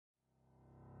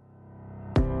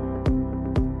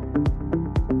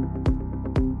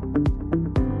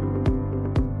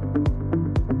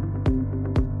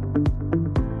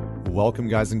Welcome,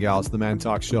 guys and gals, to the Man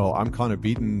Talk Show. I'm Connor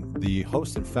Beaton, the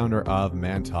host and founder of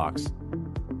Man Talks.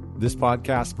 This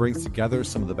podcast brings together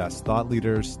some of the best thought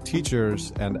leaders,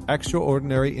 teachers, and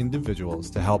extraordinary individuals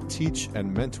to help teach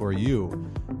and mentor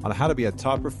you on how to be a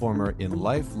top performer in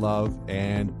life, love,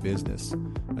 and business.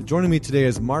 Joining me today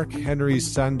is Mark Henry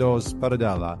Sandoz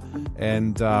Paradella,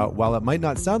 and while it might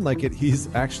not sound like it,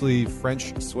 he's actually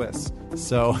French-Swiss.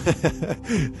 So,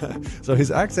 so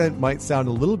his accent might sound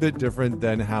a little bit different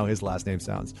than how his last name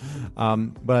sounds.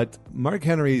 But Mark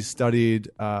Henry studied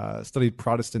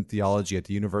Protestant theology at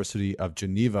the University of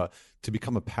Geneva to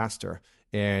become a pastor.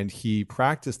 And he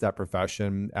practiced that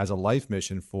profession as a life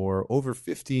mission for over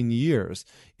 15 years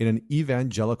in an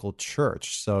evangelical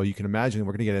church. So you can imagine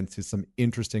we're going to get into some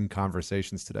interesting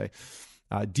conversations today.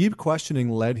 Deep questioning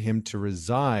led him to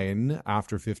resign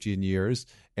after 15 years,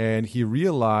 and he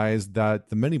realized that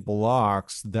the many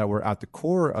blocks that were at the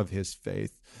core of his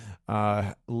faith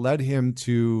led him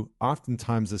to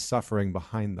oftentimes the suffering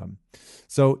behind them.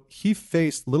 So he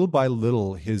faced little by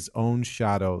little his own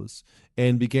shadows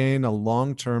and began a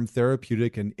long-term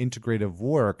therapeutic and integrative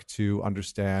work to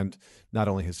understand not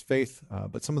only his faith,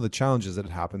 but some of the challenges that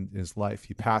had happened in his life.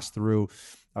 He passed through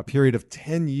a period of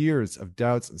 10 years of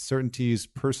doubts, uncertainties,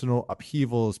 personal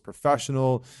upheavals,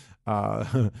 professional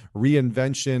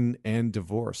reinvention, and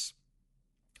divorce.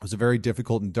 It was a very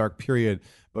difficult and dark period,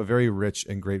 but very rich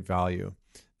and great value.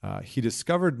 He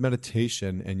discovered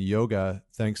meditation and yoga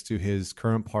thanks to his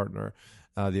current partner,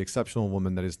 the exceptional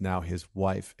woman that is now his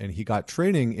wife. And he got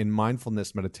training in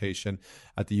mindfulness meditation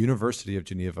at the University of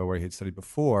Geneva, where he had studied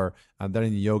before, and then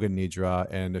in yoga nidra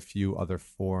and a few other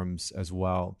forms as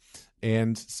well.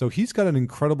 And so he's got an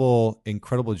incredible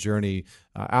journey.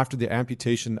 After the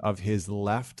amputation of his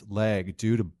left leg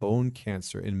due to bone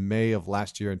cancer in May of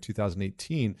last year in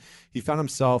 2018, he found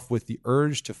himself with the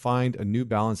urge to find a new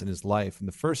balance in his life. And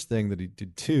the first thing that he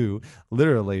did too,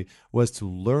 literally, was to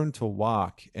learn to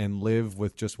walk and live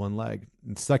with just one leg.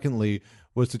 And secondly,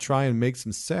 was to try and make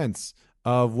some sense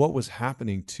of what was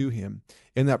happening to him.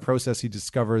 In that process, he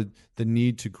discovered the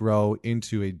need to grow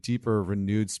into a deeper,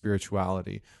 renewed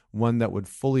spirituality, one that would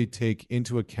fully take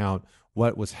into account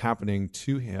what was happening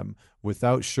to him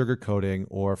without sugarcoating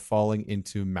or falling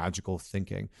into magical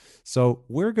thinking. So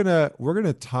we're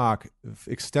gonna talk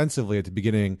extensively at the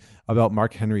beginning about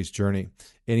Mark Henry's journey,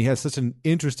 and he has such an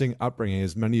interesting upbringing,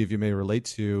 as many of you may relate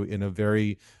to, in a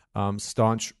very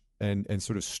staunch and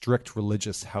sort of strict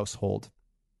religious household.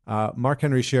 Mark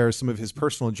Henry shares some of his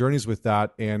personal journeys with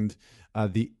that, and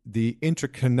the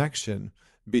interconnection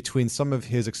between some of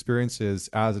his experiences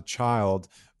as a child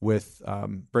with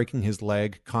breaking his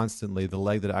leg constantly, the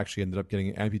leg that actually ended up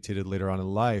getting amputated later on in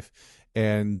life,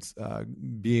 and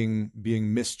being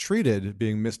mistreated,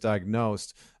 being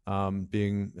misdiagnosed, I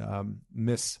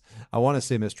want to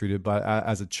say mistreated, but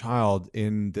as a child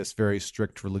in this very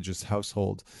strict religious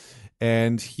household.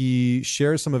 And he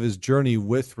shares some of his journey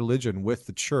with religion, with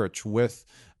the church, with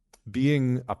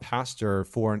being a pastor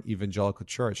for an evangelical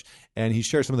church. And he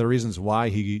shares some of the reasons why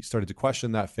he started to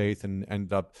question that faith and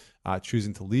ended up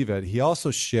choosing to leave it. He also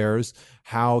shares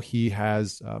how he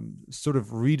has sort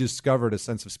of rediscovered a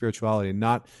sense of spirituality,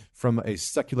 not from a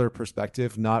secular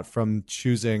perspective, not from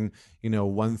choosing,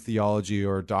 one theology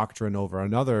or doctrine over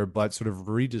another, but sort of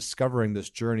rediscovering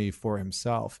this journey for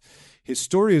himself. His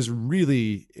story is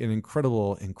really an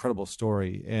incredible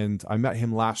story. And I met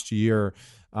him last year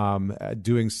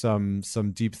doing some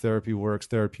deep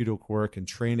therapeutic work and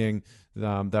training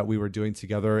that we were doing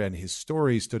together. And his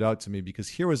story stood out to me because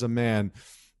here was a man,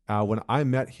 when I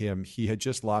met him, he had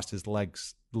just lost his leg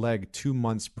 2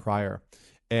 months prior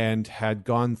and had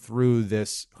gone through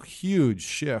this huge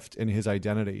shift in his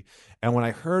identity. And when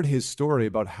I heard his story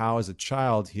about how as a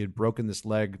child he had broken this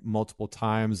leg multiple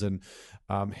times, and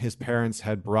his parents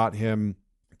had brought him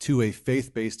to a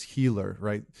faith-based healer,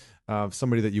 right?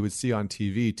 Somebody that you would see on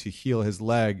TV to heal his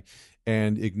leg,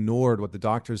 and ignored what the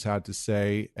doctors had to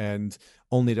say, and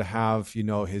only to have,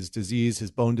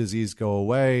 his bone disease go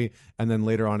away. And then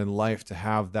later on in life to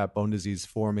have that bone disease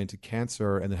form into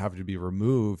cancer and then have it to be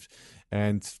removed,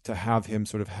 and to have him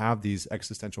sort of have these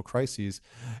existential crises.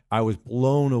 I was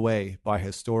blown away by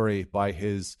his story, by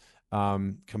his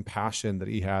compassion that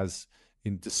he has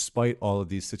despite all of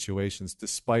these situations,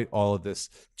 despite all of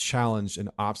this challenge and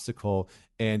obstacle,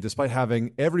 and despite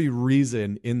having every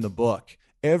reason literally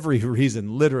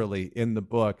in the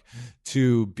book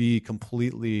to be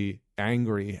completely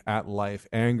angry at life,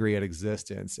 angry at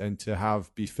existence, and to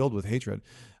be filled with hatred.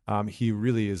 He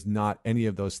really is not any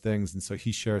of those things. And so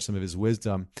he shares some of his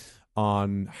wisdom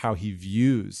on how he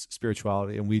views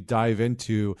spirituality. And we dive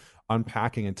into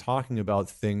unpacking and talking about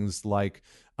things like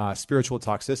spiritual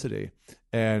toxicity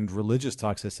and religious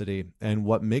toxicity, and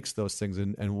what makes those things,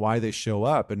 and why they show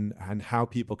up, and how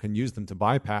people can use them to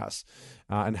bypass,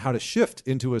 and how to shift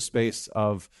into a space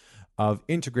of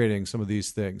integrating some of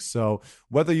these things. So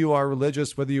whether you are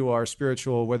religious, whether you are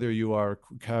spiritual, whether you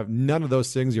have none of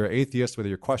those things, you're atheist, whether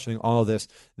you're questioning all of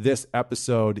this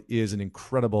episode is an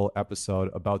incredible episode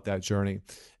about that journey.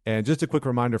 And just a quick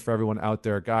reminder for everyone out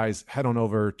there, guys, head on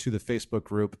over to the Facebook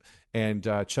group and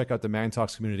check out the Man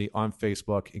Talks community on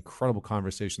Facebook. Incredible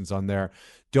conversations on there.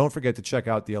 Don't forget to check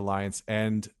out the Alliance.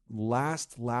 And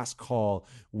last call,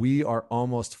 we are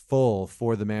almost full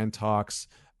for the Man Talks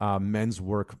men's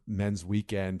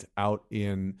weekend out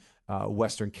in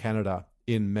Western Canada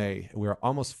in May. We're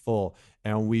almost full,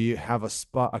 and we have a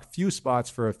few spots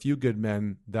for a few good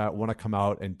men that want to come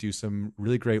out and do some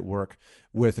really great work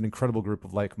with an incredible group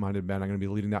of like-minded men. I'm going to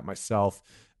be leading that myself.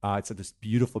 It's at this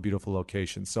beautiful, beautiful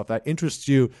location. So if that interests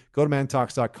you, go to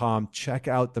mantalks.com, check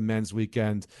out the men's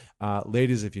weekend.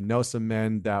 Ladies, if you know some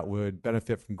men that would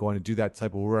benefit from going to do that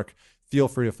type of work, feel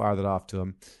free to fire that off to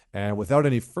them. And without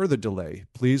any further delay,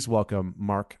 please welcome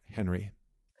Mark Henry.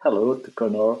 Hello,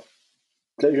 Connor.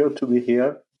 Pleasure to be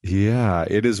here. Yeah,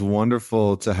 it is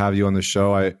wonderful to have you on the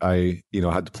show. I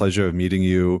had the pleasure of meeting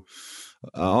you,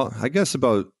 I guess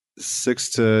about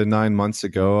 6 to 8 months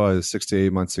ago,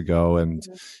 and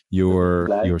you were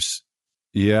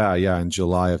in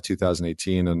July of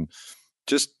 2018, and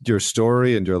just your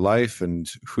story and your life and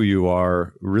who you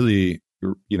are really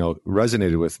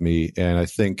resonated with me. And I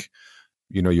think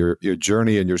your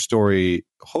journey and your story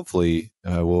hopefully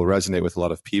will resonate with a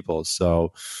lot of people.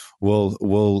 So we'll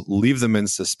leave them in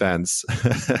suspense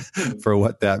for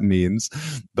what that means.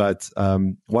 But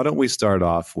why don't we start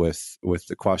off with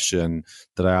the question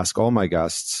that I ask all my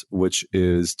guests, which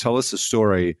is, tell us a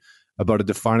story about a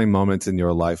defining moment in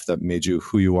your life that made you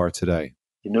who you are today.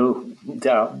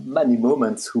 There are many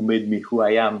moments who made me who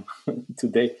I am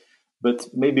today, but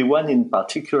maybe one in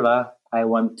particular I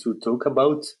want to talk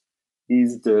about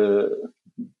is the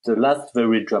last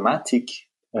very dramatic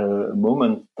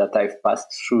moment that I've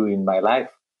passed through in my life.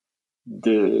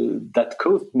 That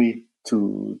caused me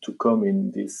to come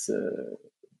in this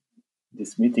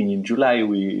meeting in July,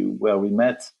 where we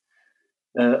met.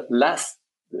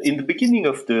 In the beginning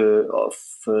of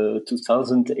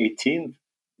 2018,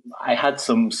 I had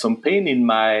some pain in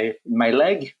my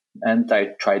leg, and I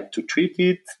tried to treat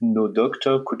it. No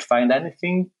doctor could find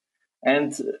anything,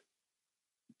 and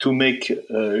to make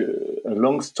a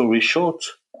long story short,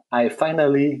 I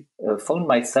finally found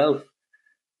myself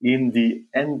in the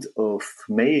end of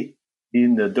May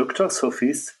in a doctor's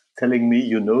office telling me,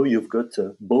 you've got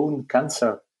a bone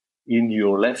cancer in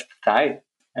your left thigh,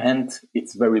 and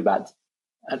it's very bad.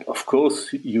 And of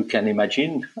course, you can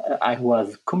imagine, I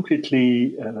was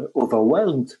completely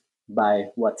overwhelmed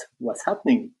by what was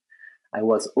happening. I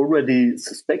was already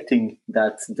suspecting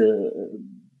that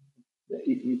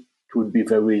it would be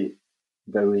very,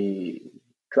 very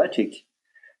tragic.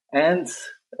 And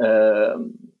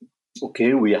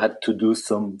we had to do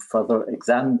some further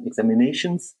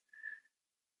examinations.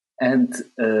 And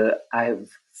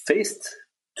I've faced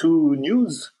two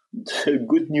news. The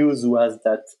good news was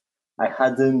that I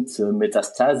hadn't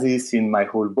metastasis in my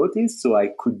whole body, so I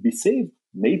could be saved,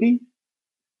 maybe,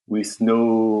 with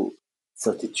no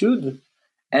certitude.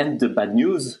 And the bad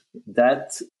news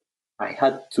that I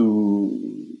had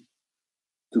to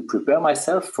prepare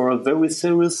myself for a very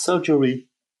serious surgery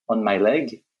on my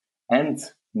leg, and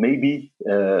maybe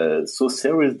so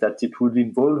serious that it would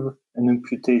involve an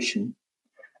amputation.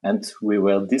 And we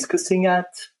were discussing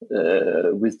that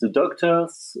with the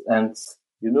doctors, and,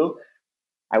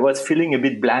 I was feeling a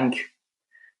bit blank.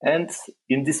 And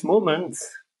in this moment,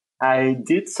 I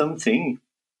did something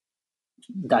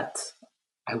that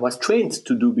I was trained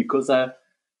to do, because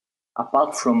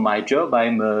apart from my job,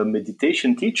 I'm a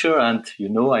meditation teacher, and,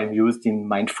 I'm used in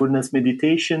mindfulness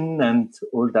meditation and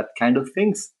all that kind of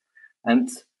things. And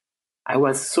I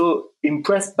was so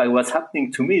impressed by what's happening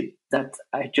to me that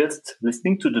I just,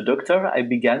 listening to the doctor, I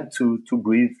began to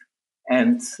breathe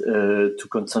and to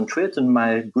concentrate on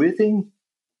my breathing.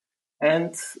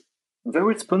 And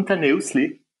very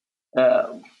spontaneously,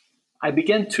 I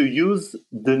began to use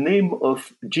the name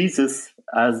of Jesus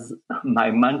as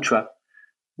my mantra,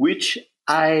 which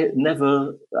I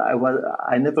never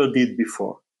did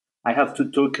before. I have to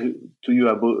talk to you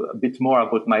a bit more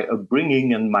about my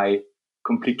upbringing and my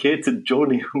complicated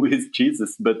journey with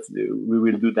Jesus, but we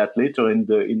will do that later in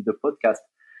the podcast.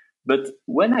 But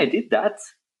when I did that,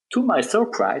 to my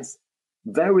surprise,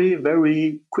 very,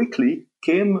 very quickly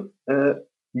came a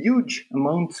huge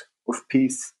amount of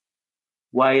peace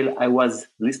while I was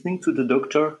listening to the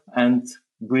doctor and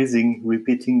breathing,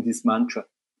 repeating this mantra.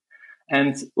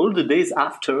 And all the days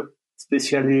after,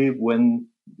 especially when,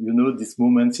 these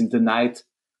moments in the night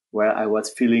where I was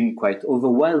feeling quite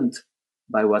overwhelmed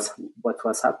by what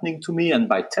was happening to me and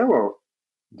by terror,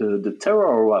 the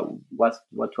terror, what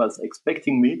was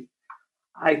expecting me,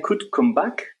 I could come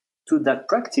back to that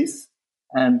practice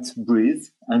and breathe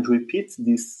and repeat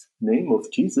this name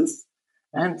of Jesus,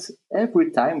 and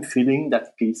every time feeling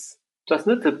that peace. It was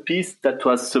not a peace that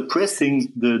was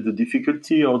suppressing the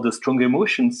difficulty or the strong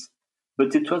emotions,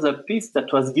 but it was a peace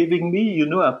that was giving me,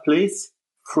 a place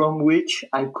from which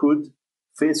I could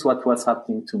face what was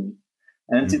happening to me.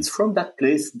 And it's from that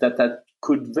place that I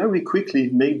could very quickly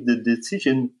make the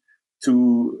decision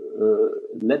to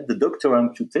let the doctor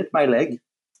amputate my leg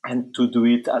and to do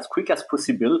it as quick as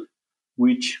possible,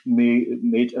 which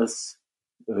made us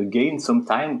gain some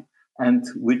time, and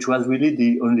which was really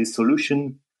the only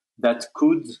solution that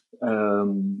could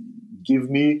give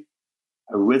me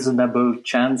a reasonable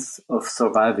chance of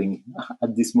surviving.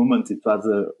 At this moment, it was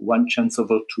a 1 chance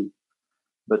over 2,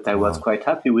 but I was quite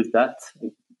happy with that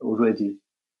already.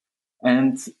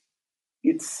 And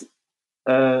it's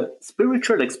a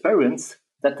spiritual experience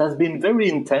that has been very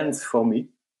intense for me,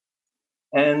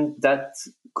 and that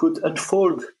could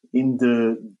unfold in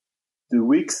the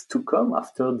weeks to come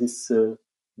after this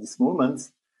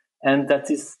moment, and that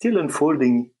is still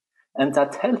unfolding, and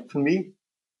that helped me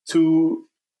to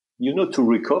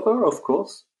recover, of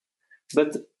course,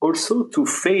 but also to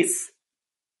face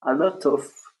a lot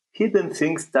of hidden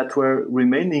things that were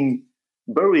remaining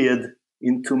buried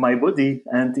into my body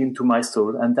and into my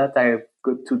soul, and that I've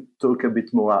got to talk a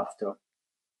bit more after.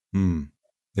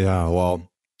 Yeah, well,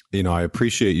 I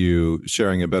appreciate you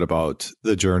sharing a bit about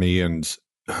the journey. And,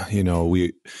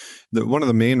 one of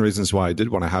the main reasons why I did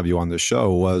want to have you on the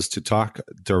show was to talk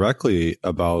directly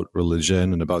about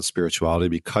religion and about spirituality,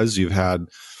 because you've had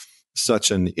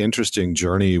such an interesting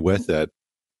journey with it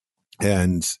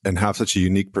and have such a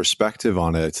unique perspective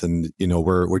on it. And,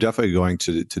 we're definitely going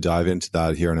to dive into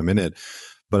that here in a minute.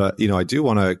 But, I do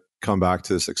want to come back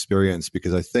to this experience,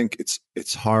 because I think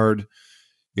it's hard.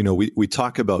 We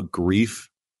talk about grief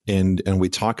and we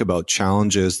talk about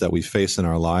challenges that we face in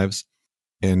our lives.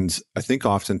 And I think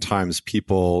oftentimes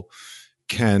people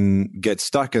can get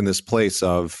stuck in this place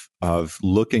of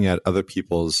looking at other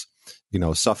people's,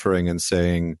 suffering and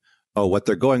saying, oh, what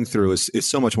they're going through is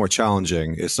so much more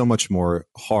challenging, is so much more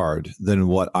hard than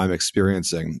what I'm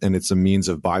experiencing. And it's a means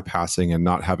of bypassing and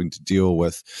not having to deal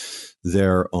with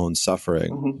their own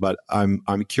suffering. Mm-hmm. But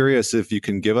I'm curious if you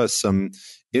can give us some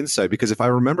insight, because if I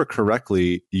remember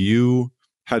correctly, you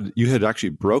had actually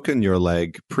broken your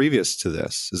leg previous to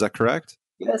this. Is that correct?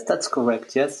 Yes, that's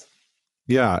correct. Yes.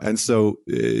 Yeah, and so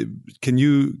can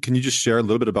you just share a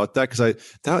little bit about that? Because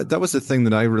that was the thing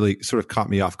that I really sort of caught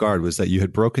me off guard, was that you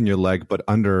had broken your leg, but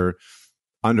under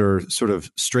sort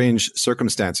of strange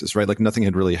circumstances, right? Like nothing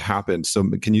had really happened. So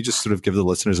can you just sort of give the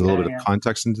listeners a little bit of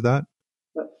context into that?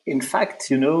 In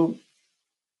fact,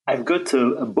 I've got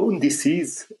a bone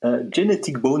disease,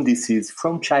 genetic bone disease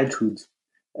from childhood.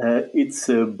 It's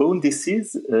a bone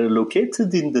disease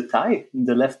located in the thigh, in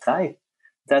the left thigh,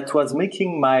 that was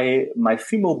making my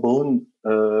femur bone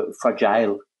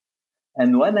fragile.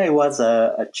 And when I was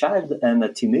a child and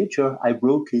a teenager, I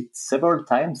broke it several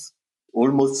times,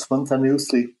 almost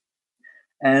spontaneously.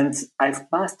 And I've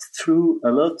passed through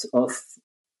a lot of,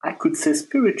 I could say,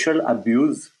 spiritual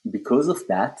abuse because of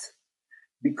that.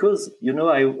 Because,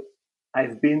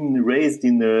 I've been raised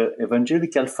in an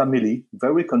evangelical family,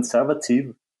 very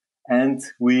conservative, and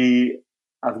we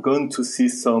have gone to see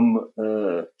some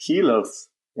healers,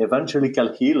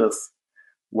 evangelical healers,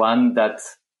 one that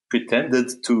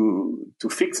pretended to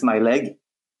fix my leg.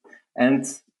 And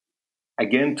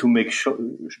again, to make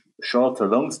short a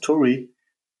long story,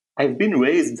 I've been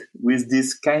raised with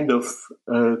this kind of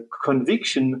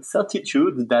conviction,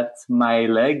 certitude that my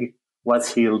leg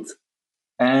was healed.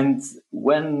 And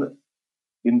when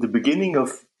in the beginning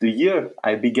of the year,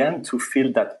 I began to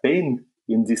feel that pain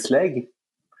in this leg,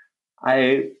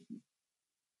 I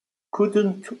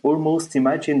couldn't almost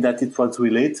imagine that it was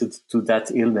related to that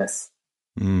illness.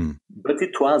 But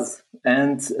it was.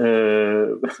 And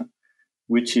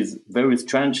which is very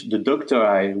strange. The doctor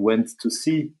I went to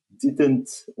see didn't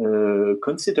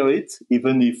consider it,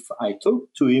 even if I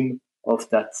talked to him of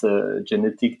that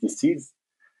genetic disease.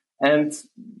 And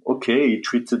okay, he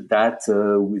treated that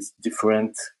with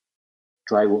different,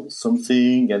 try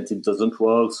something and it doesn't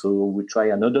work, so we try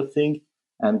another thing.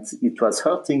 And it was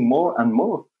hurting more and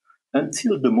more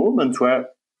until the moment where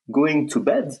going to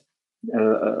bed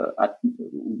at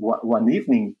one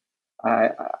evening,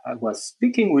 I was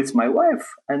speaking with my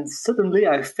wife, and suddenly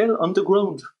I fell on the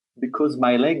ground because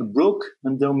my leg broke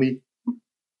under me.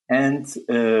 And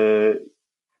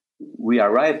we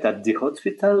arrived at the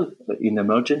hospital in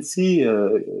emergency,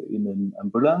 in an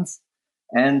ambulance.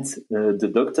 And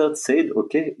the doctor said,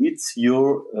 okay, it's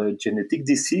your genetic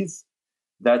disease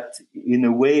that in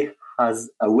a way has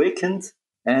awakened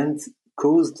and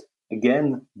caused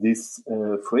again this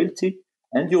frailty,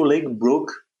 and your leg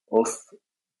broke of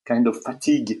kind of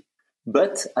fatigue.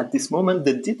 But at this moment,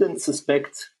 they didn't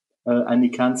suspect any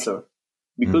cancer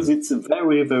because it's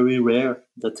very, very rare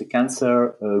that a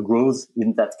cancer grows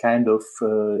in that kind of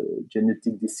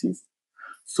genetic disease.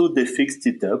 So they fixed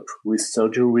it up with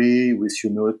surgery, with,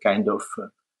 kind of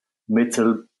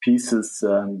metal pieces,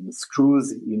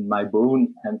 screws in my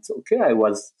bone. And okay, I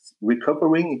was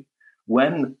recovering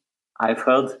when I've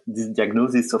heard this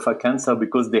diagnosis of a cancer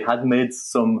because they had made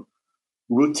some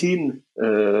routine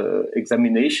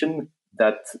examination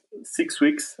that 6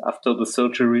 weeks after the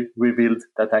surgery revealed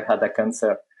that I had a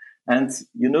cancer. And,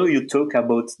 you talk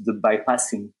about the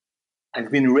bypassing. I've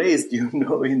been raised,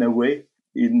 in a way,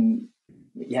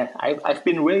 I've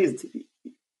been raised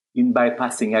in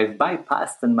bypassing. I've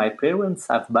bypassed, and my parents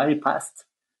have bypassed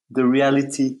the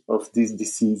reality of this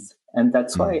disease. And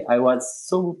that's why I was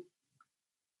so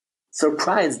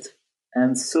surprised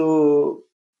and so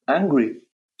angry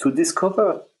to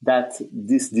discover that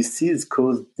this disease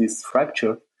caused this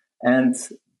fracture and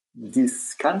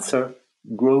this cancer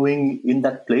growing in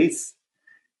that place,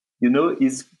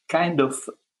 is kind of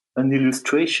an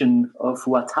illustration of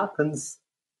what happens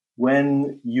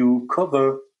when you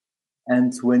cover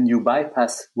and when you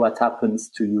bypass what happens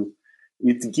to you.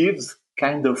 It gives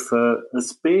kind of a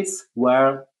space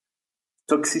where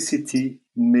toxicity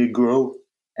may grow,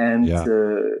 and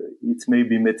it may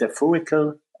be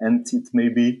metaphorical, and it may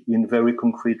be in very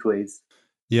concrete ways.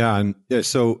 Yeah, and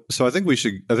so I think we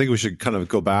should kind of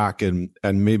go back and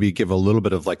maybe give a little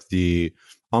bit of like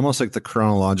almost like the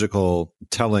chronological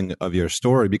telling of your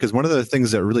story, because one of the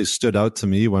things that really stood out to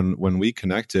me when we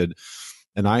connected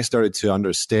and I started to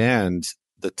understand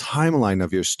the timeline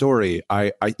of your story,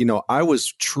 I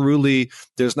was truly,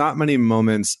 there's not many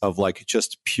moments of like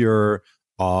just pure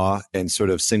awe and sort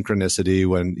of synchronicity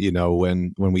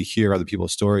when we hear other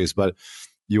people's stories, but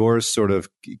yours sort of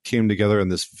came together in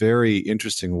this very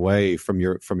interesting way from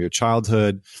your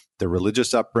childhood, the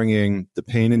religious upbringing, the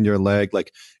pain in your leg.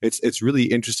 Like it's really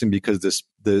interesting because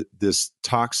this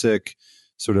toxic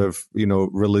sort of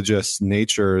religious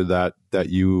nature that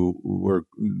you were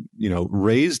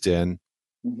raised in,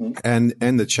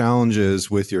 and the challenges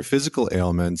with your physical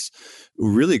ailments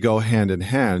really go hand in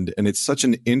hand. And it's such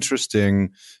an interesting,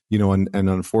 and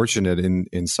unfortunate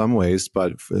in some ways,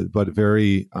 but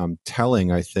very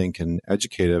telling, I think, and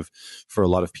educative for a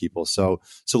lot of people. So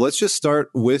let's just start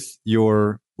with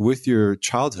your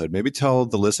childhood. Maybe tell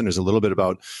the listeners a little bit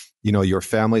about your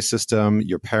family system,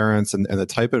 your parents, and the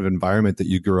type of environment that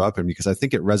you grew up in, because I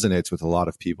think it resonates with a lot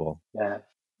of people. Yeah,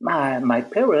 my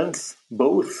parents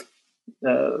both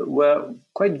were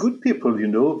quite good people,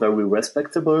 very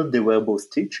respectable. They were both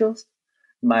teachers.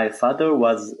 My father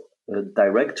was a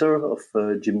director of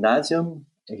a gymnasium.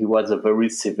 He was a very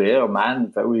severe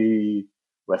man, very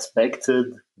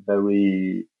respected,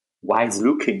 very wise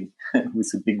looking,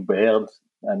 with a big beard.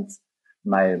 And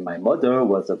my mother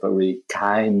was a very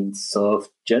kind,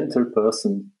 soft, gentle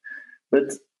person.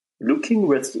 But looking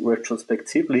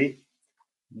retrospectively,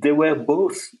 they were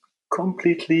both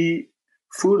completely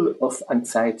full of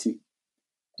anxiety.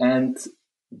 And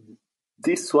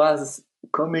this was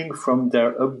coming from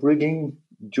their upbringing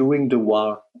during the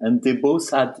war. And they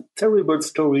both had terrible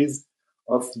stories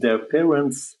of their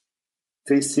parents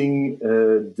facing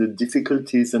the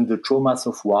difficulties and the traumas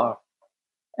of war.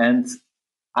 And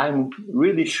I'm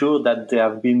really sure that they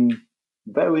have been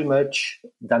very much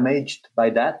damaged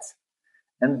by that.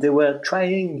 And they were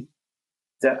trying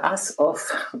their ass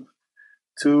off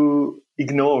to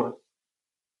ignore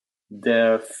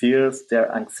their fears,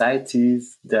 their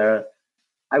anxieties,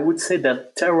 I would say their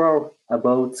terror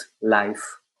about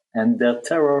life and their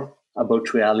terror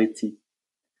about reality.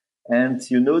 And,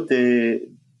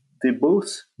 they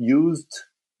both used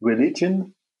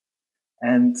religion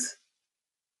and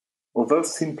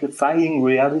oversimplifying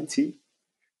reality.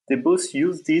 They both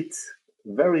used it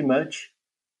very much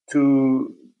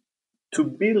to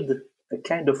build a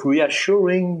kind of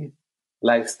reassuring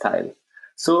lifestyle.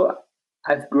 So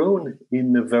I've grown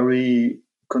in a very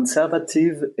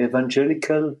conservative,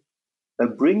 evangelical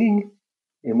upbringing.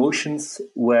 Emotions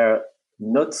were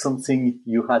not something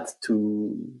you had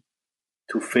to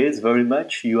face very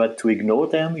much. You had to ignore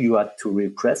them. You had to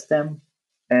repress them.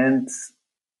 And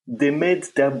they made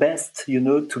their best,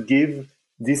 to give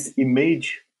this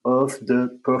image of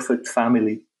the perfect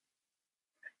family.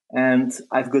 And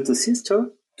I've got a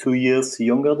sister 2 years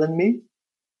younger than me.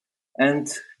 And,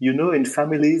 in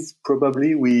families,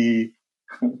 probably we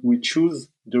choose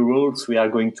the roles we are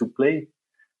going to play.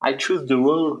 I choose the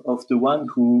role of the one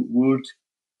who would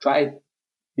try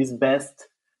his best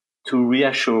to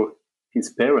reassure his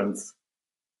parents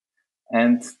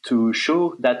and to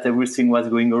show that everything was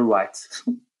going all right.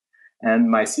 And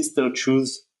my sister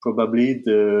chose probably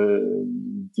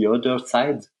the other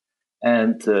side.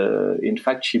 And in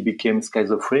fact, she became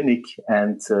schizophrenic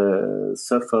and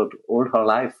suffered all her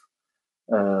life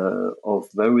of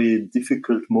very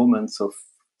difficult moments of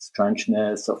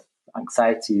strangeness, of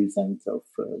anxieties, and of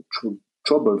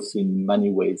troubles in many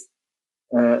ways.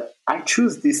 I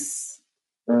choose this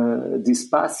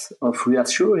path of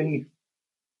reassuring,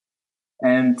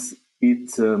 and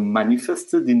it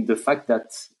manifested in the fact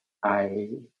that I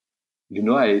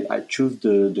choose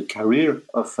the career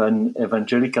of an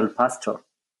evangelical pastor.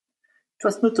 It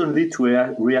was not only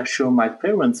to reassure my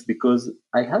parents, because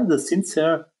I had a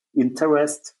sincere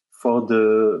interest for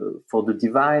the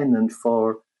divine, and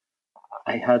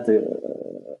I had a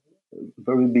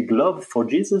very big love for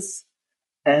Jesus.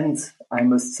 And I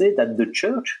must say that the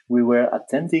church we were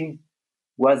attending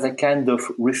was a kind of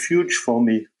refuge for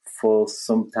me for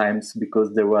sometimes,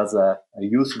 because there was a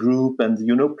youth group and,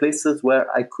 places where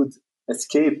I could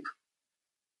escape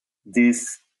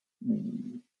this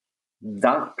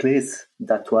dark place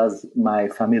that was my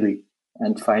family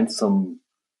and find some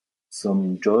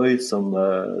joy, some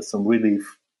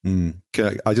relief.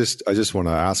 Okay, I just want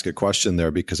to ask a question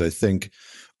there, because I think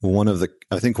one of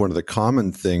the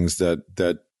common things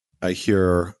that I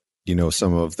hear,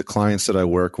 some of the clients that I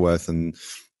work with and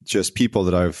just people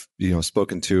that I've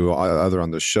spoken to either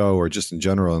on the show or just in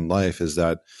general in life, is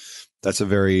that's a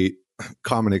very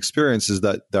common experience, is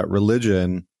that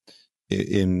religion,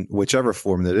 in whichever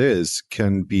form that is,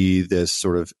 can be this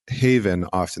sort of haven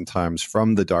oftentimes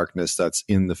from the darkness that's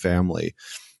in the family,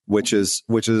 which is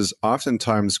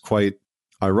oftentimes quite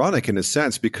ironic in a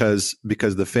sense, because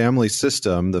the family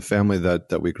system, the family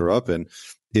that we grew up in,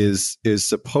 is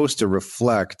supposed to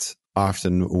reflect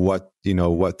often what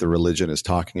the religion is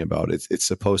talking about. It's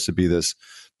supposed to be this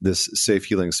safe,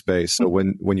 healing space. So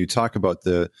when you talk about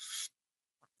the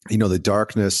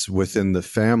darkness within the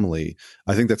family,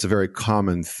 I think that's a very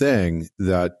common thing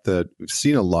that we've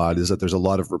seen a lot, is that there's a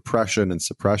lot of repression and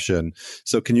suppression.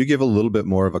 So can you give a little bit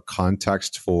more of a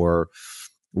context for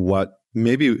what I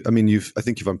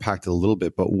think you've unpacked it a little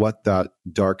bit, but what that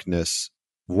darkness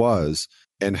was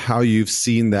and how you've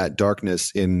seen that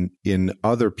darkness in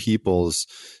other people's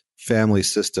family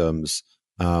systems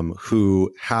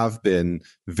who have been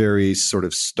very sort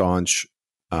of staunch,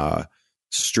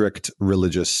 strict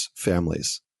religious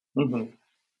families? Mm-hmm.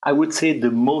 I would say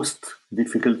the most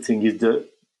difficult thing is the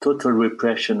total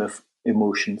repression of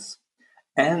emotions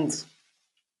and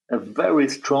a very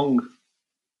strong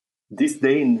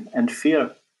disdain and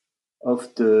fear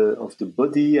of the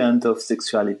body and of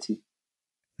sexuality.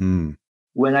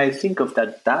 When I think of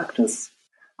that darkness,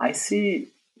 I see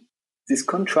this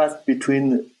contrast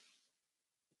between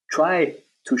try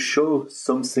to show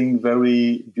something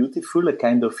very beautiful, a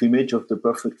kind of image of the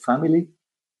perfect family,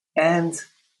 and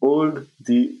all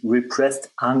the repressed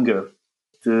anger,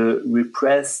 the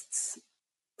repressed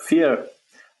fear.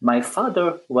 My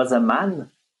father was a man,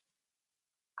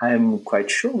 I'm quite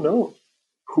sure, no,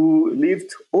 who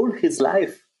lived all his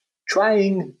life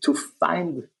trying to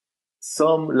find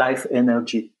some life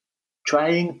energy,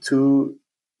 trying to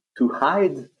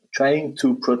hide, trying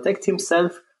to protect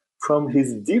himself from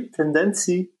his deep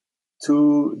tendency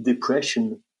to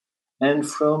depression and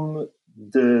from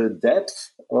the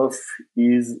depth of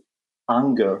his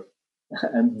anger.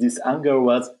 And this anger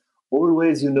was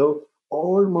always,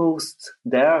 almost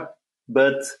there,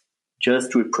 but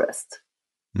just repressed.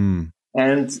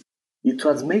 And it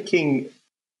was making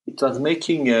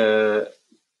a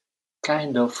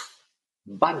kind of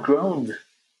background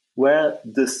where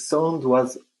the sound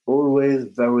was always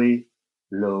very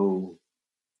low.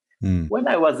 When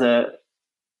I was a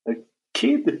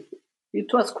kid,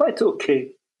 it was quite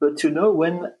okay. But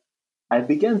when I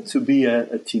began to be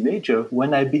a teenager,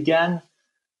 when I began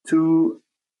to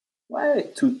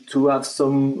have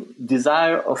some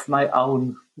desire of my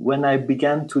own, when I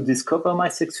began to discover my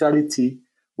sexuality,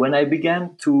 when I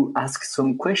began to ask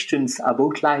some questions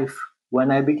about life,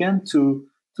 when I began to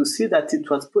see that it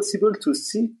was possible to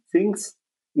see things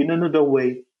in another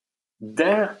way,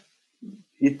 there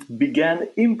it began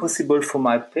impossible for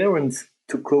my parents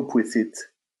to cope with it.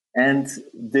 And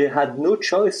they had no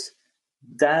choice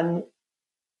than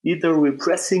either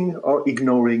repressing or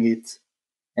ignoring it.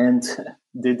 And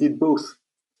they did both,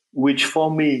 which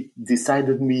for me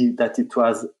decided me that it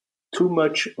was too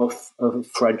much of a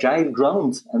fragile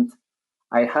ground. And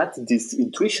I had this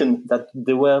intuition that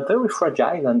they were very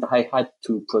fragile and I had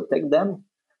to protect them.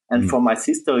 And for my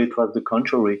sister, it was the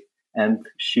contrary. And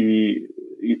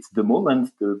it's the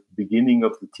moment, the beginning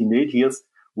of the teenage years,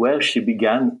 where she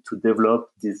began to develop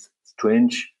these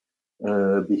strange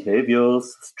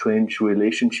behaviors, strange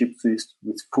relationships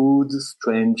with food,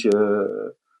 strange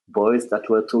boys that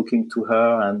were talking to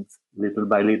her, and little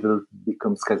by little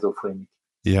become schizophrenic.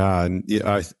 Yeah, and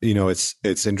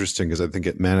it's interesting because I think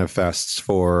it manifests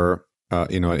for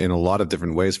in a lot of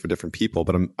different ways for different people.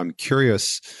 But I'm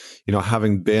curious,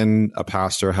 having been a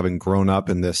pastor, having grown up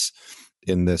in this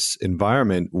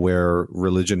environment where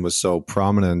religion was so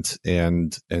prominent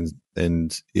and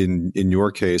in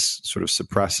your case sort of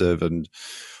suppressive, and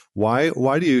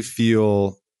why do you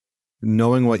feel,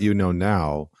 knowing what you know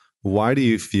now, why do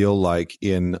you feel like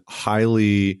in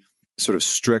highly sort of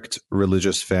strict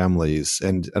religious families,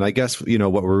 and I guess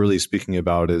what we're really speaking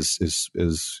about is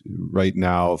right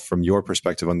now from your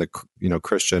perspective on the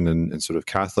Christian and sort of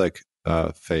Catholic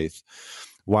faith,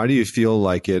 why do you feel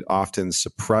like it often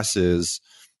suppresses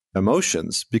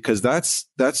emotions? Because that's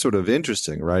sort of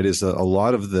interesting, right? Is a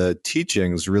lot of the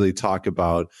teachings really talk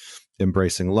about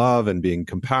embracing love and being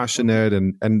compassionate,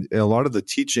 and a lot of the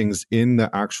teachings in the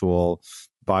actual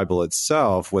Bible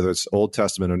itself, whether it's Old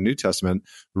Testament or New Testament,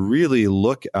 really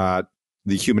look at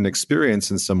the human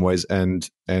experience in some ways and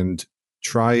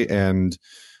try and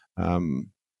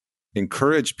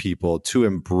encourage people to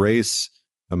embrace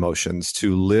emotions,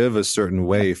 to live a certain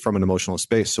way from an emotional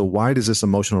space. So why does this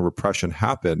emotional repression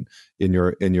happen in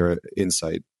your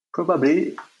insight?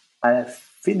 Probably I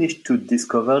finished to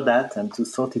discover that and to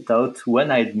sort it out when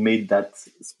I'd made that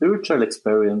spiritual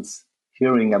experience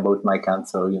hearing about my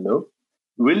cancer,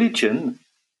 Religion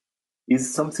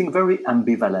is something very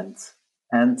ambivalent,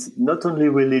 and not only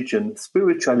religion,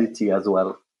 spirituality as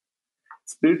well.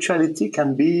 Spirituality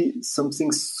can be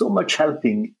something so much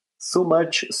helping, so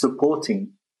much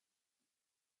supporting.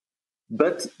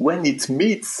 But when it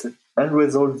meets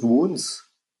unresolved wounds,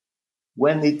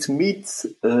 when it meets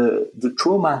the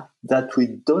trauma that we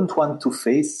don't want to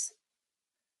face,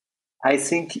 I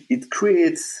think it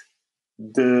creates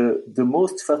the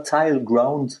most fertile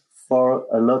ground for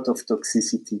a lot of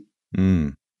toxicity.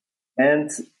 And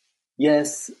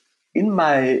yes, in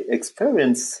my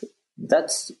experience,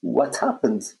 that's what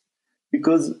happened.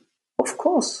 Because, of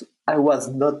course, I was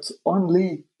not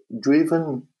only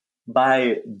driven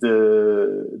by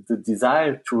the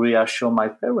desire to reassure my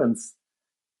parents.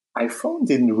 I found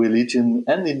in religion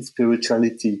and in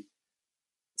spirituality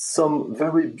some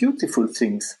very beautiful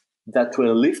things that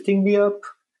were lifting me up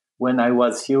when I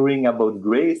was hearing about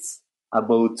grace,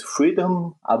 about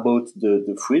freedom, about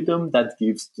the freedom that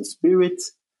gives the Spirit,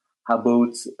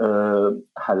 about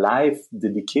a life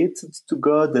dedicated to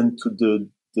God and to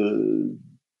the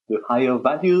higher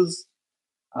values,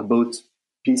 about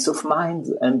peace of mind.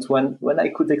 And when I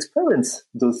could experience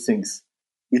those things,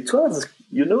 it was,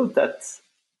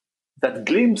 that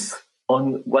glimpse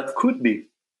on what could be.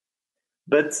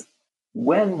 But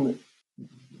when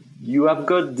you have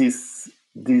got this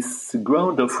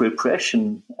ground of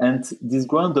repression and this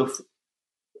ground of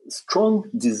strong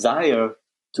desire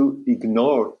to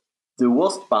ignore the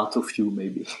worst part of you,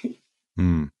 maybe,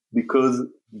 because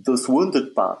those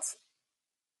wounded parts,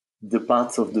 the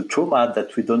parts of the trauma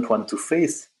that we don't want to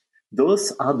face,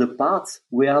 those are the parts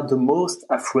we are the most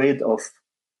afraid of.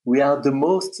 We are the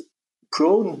most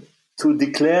prone to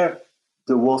declare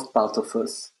the worst part of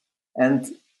us. And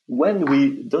when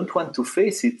we don't want to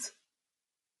face it,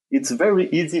 it's very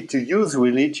easy to use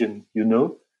religion,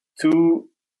 to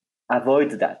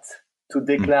avoid that, to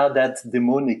declare that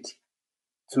demonic,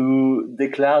 to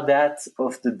declare that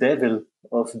of the devil,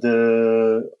 of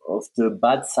the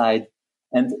bad side.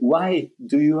 And why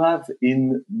do you have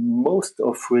in most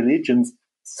of religions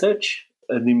such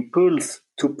an impulse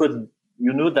to put,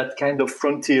 that kind of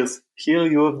frontiers? Here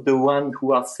you have the one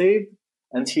who are saved,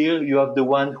 and here you have the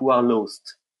one who are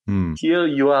lost. Here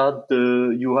you have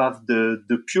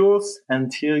the pures,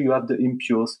 and here you have the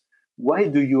impures. Why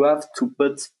do you have to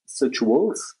put such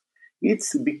walls?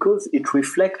 It's because it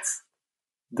reflects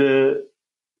the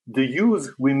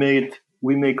use we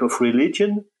make of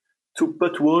religion to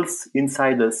put walls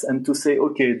inside us and to say,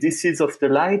 okay, this is of the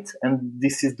light, and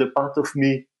this is the part of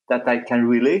me that I can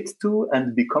relate to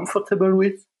and be comfortable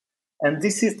with. And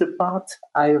this is the part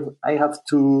I have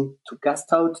to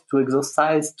cast out, to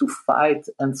exorcise, to fight,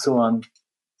 and so on.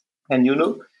 And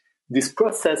this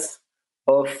process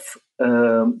of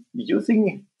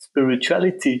using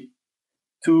spirituality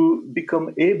to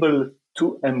become able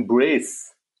to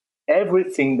embrace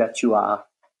everything that you are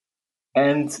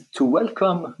and to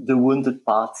welcome the wounded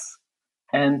parts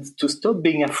and to stop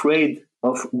being afraid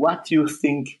of what you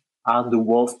think are the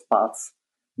worst parts.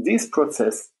 This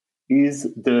process is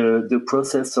the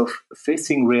process of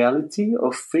facing reality,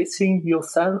 of facing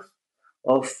yourself,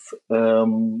 of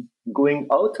going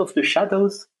out of the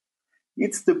shadows.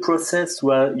 It's the process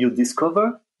where you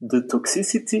discover the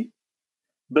toxicity,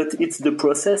 but it's the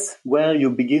process where you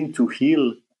begin to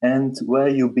heal and where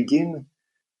you begin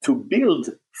to build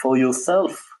for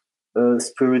yourself a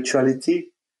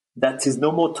spirituality that is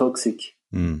no more toxic.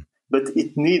 But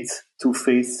it needs to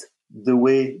face the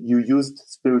way you used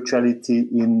spirituality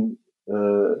in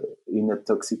a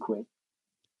toxic way.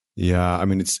 Yeah, I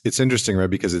mean it's interesting, right?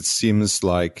 Because it seems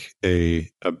like a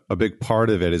big part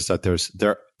of it is that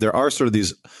there are sort of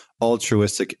these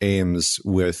altruistic aims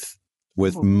with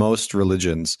most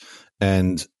religions,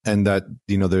 and that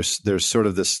there's sort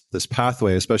of this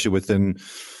pathway, especially within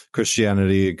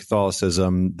Christianity and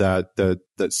Catholicism, that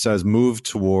says move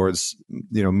towards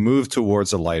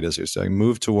the light, as you're saying,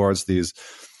 move towards these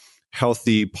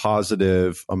healthy,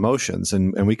 positive emotions,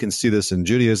 and we can see this in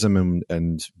Judaism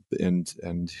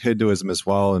and Hinduism as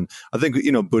well. And I think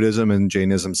Buddhism and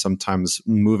Jainism sometimes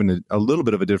move in a little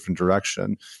bit of a different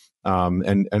direction,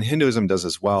 and Hinduism does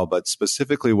as well. But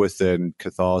specifically within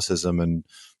Catholicism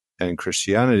and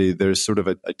Christianity, there's sort of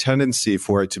a tendency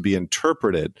for it to be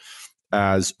interpreted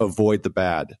as avoid the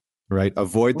bad, right?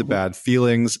 Avoid the bad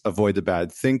feelings, avoid the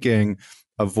bad thinking,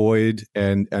 avoid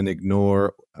and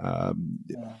ignore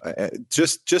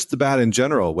just the bad in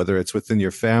general, whether it's within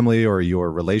your family or your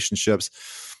relationships.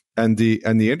 And the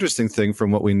interesting thing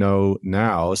from what we know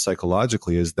now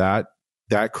psychologically is that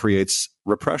creates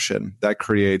repression, that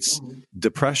creates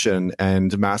depression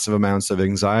and massive amounts of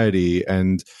anxiety.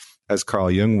 And as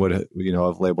Carl Jung would have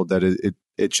labeled that,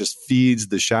 it just feeds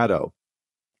the shadow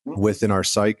within our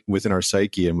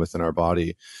psyche and within our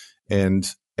body. And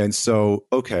so,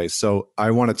 okay, so I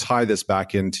want to tie this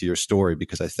back into your story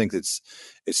because I think it's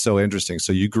so interesting.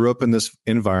 So you grew up in this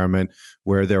environment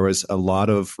where there was a lot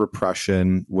of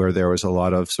repression, where there was a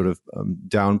lot of sort of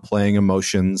downplaying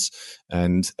emotions,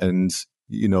 and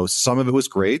some of it was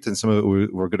great and some of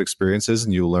it were good experiences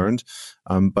and you learned,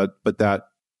 but that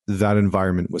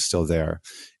environment was still there.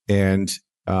 And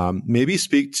maybe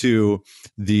speak to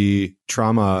the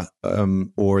trauma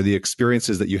or the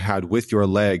experiences that you had with your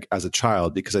leg as a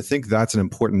child, because I think that's an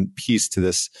important piece to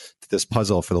this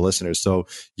puzzle for the listeners. So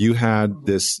you had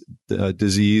this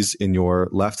disease in your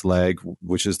left leg,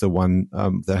 which is the one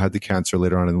that had the cancer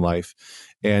later on in life.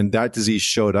 And that disease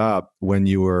showed up when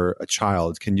you were a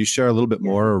child. Can you share a little bit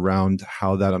more around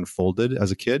how that unfolded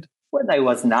as a kid? When I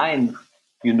was 9,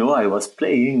 I was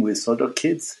playing with other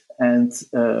kids and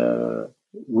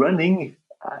running,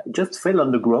 I just fell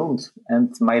on the ground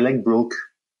and my leg broke.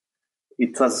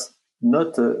 It was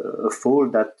not a fall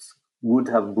that would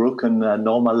have broken a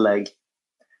normal leg.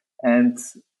 And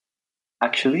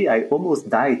actually, I almost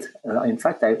died. In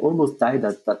fact, I almost died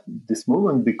at this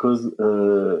moment because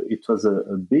it was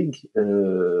a big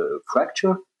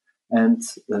fracture and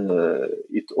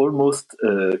it almost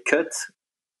cut.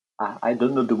 I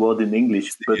don't know the word in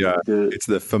English, but it's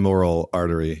the femoral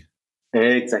artery.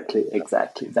 Exactly.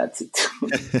 That's it.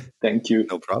 Thank you.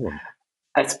 No problem.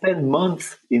 I spent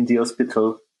months in the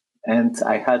hospital and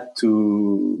I had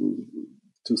to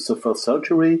suffer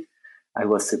surgery. I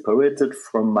was separated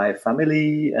from my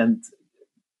family. And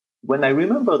when I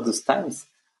remember those times,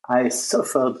 I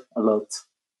suffered a lot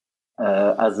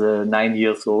as a 9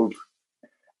 years old.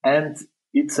 And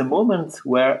it's a moment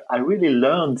where I really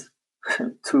learned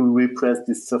to repress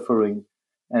this suffering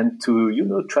and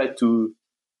to, try to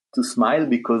smile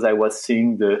because I was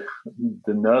seeing the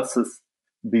nurses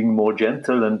being more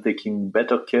gentle and taking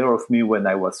better care of me when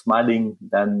I was smiling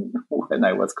than when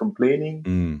I was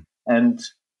complaining. And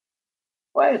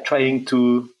trying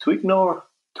to ignore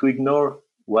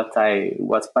what I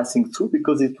was passing through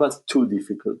because it was too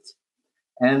difficult.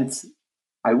 And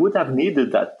I would have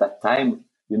needed at that time,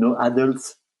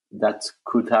 adults that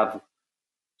could have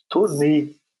told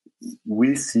me,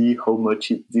 we see how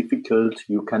much it's difficult,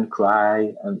 you can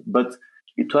cry, but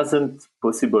it wasn't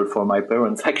possible for my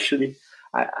parents. Actually,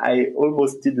 I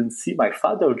almost didn't see my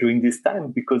father during this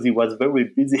time because he was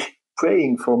very busy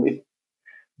praying for me.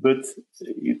 But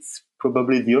it's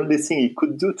probably the only thing he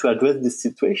could do to address this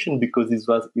situation because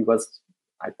he was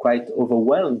quite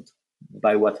overwhelmed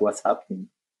by what was happening.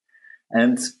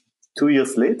 And 2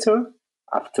 years later,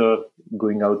 after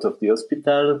going out of the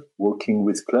hospital, walking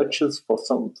with crutches for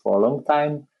a long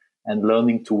time and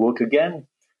learning to walk again,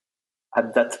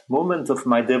 at that moment of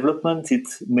my development, it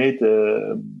made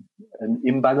an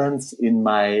imbalance in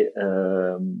my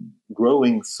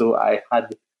growing. So I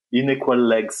had unequal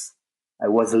legs. I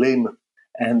was lame.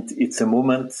 And it's a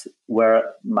moment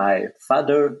where my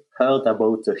father heard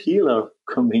about a healer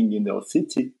coming in our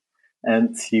city.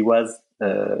 And he was,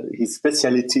 his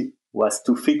specialty was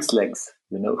to fix legs,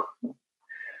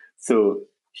 So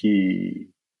he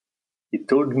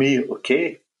told me,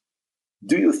 okay,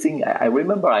 do you think, I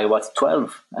remember I was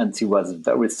 12 and he was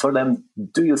very solemn.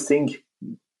 Do you think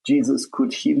Jesus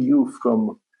could heal you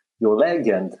from your leg?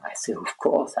 And I said, of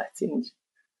course, I think.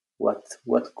 What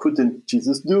couldn't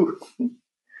Jesus do?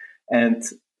 And,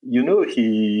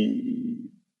 he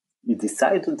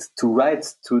decided to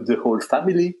write to the whole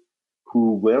family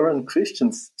who weren't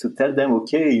Christians to tell them,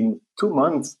 okay, in 2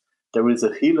 months, there is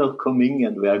a healer coming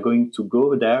and we are going to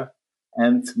go there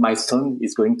and my son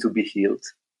is going to be healed.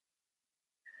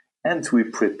 And we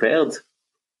prepared,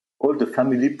 all the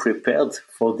family prepared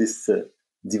for this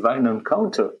divine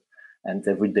encounter. And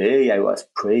every day I was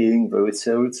praying very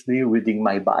seriously, reading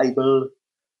my Bible,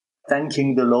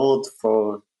 thanking the Lord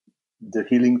for the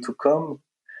healing to come.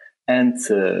 And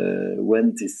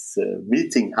when this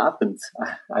meeting happened,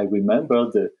 I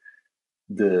remember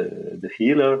the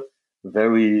healer,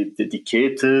 very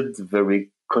dedicated,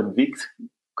 very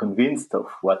convinced of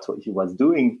what he was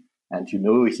doing. And, he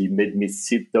made me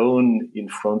sit down in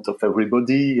front of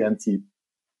everybody and he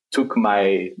took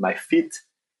my feet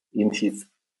in his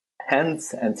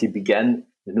hands and he began,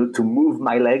 to move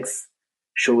my legs,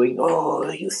 showing, oh,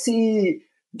 you see,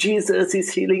 Jesus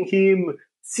is healing him.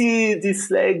 See,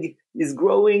 this leg is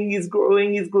growing, is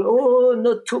growing, is growing. Oh,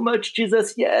 not too much,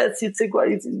 Jesus. Yes, it's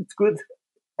good.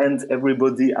 And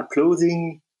everybody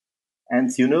applauding. And,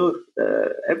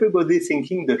 everybody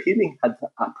thinking the healing had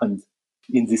happened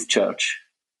in this church.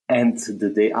 And the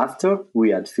day after, we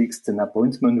had fixed an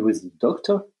appointment with the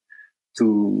doctor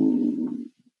to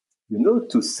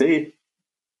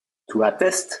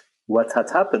attest what had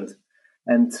happened.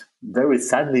 And very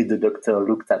sadly, the doctor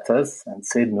looked at us and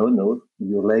said, no,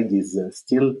 your leg is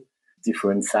still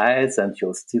different size and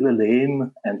you're still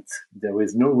lame. And there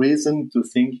is no reason to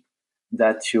think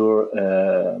that your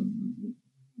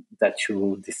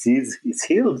disease is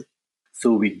healed.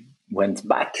 So we went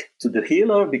back to the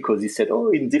healer because he said,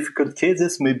 in difficult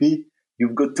cases, maybe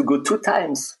you've got to go 2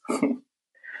 times.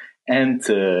 And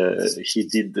he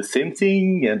did the same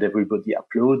thing and everybody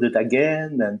applauded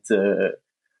again. And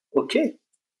okay,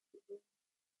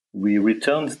 we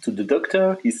returned to the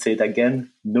doctor. He said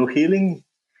again, no healing.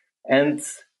 And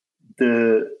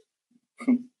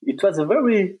it was a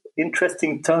very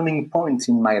interesting turning point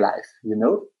in my life,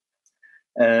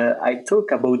 I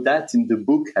talk about that in the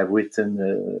book I've written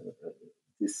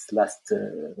this last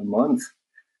month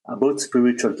about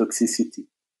spiritual toxicity.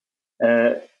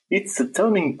 It's a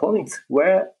turning point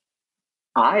where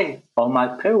I or my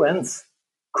parents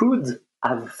could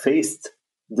have faced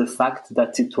the fact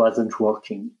that it wasn't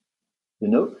working.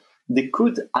 They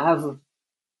could have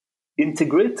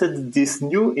integrated this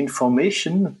new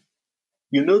information,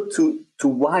 to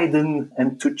widen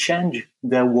and to change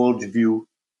their worldview,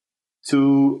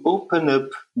 to open up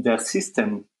their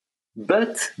system.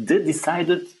 But they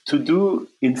decided to do,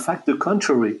 in fact, the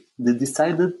contrary. They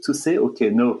decided to say, okay,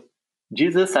 no,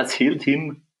 Jesus has healed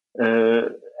him,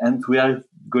 and we are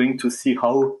going to see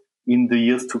how in the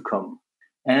years to come.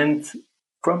 And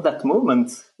from that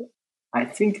moment, I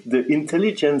think the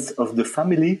intelligence of the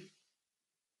family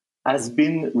has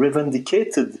been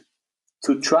revindicated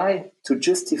to try to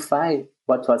justify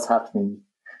what was happening.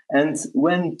 And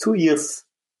when 2 years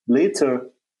later,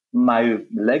 my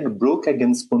leg broke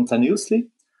again spontaneously,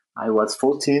 I was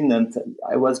 14 and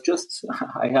I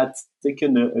had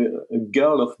taken a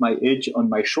girl of my age on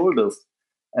my shoulders,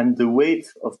 and the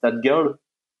weight of that girl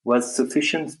was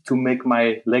sufficient to make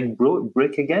my leg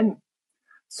break again.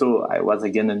 So I was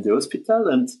again in the hospital,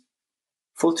 and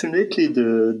fortunately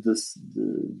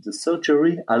the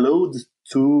surgery allowed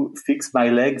to fix my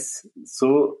legs.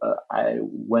 So I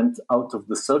went out of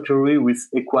the surgery with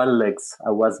equal legs.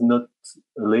 I was not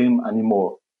lame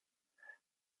anymore.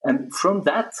 And from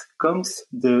that comes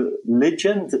the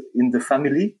legend in the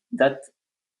family that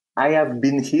I have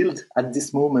been healed at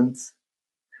this moment,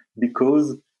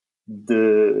 because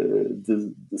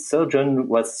the surgeon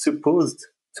was supposed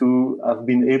to have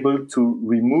been able to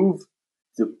remove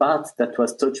the part that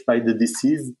was touched by the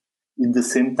disease in the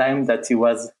same time that he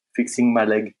was fixing my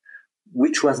leg,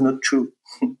 which was not true.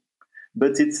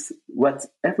 But it's what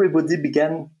everybody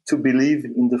began to believe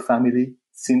in the family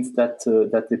since that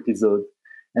episode.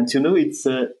 And it's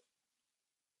an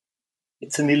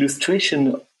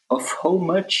illustration of how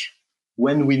much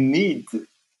when we need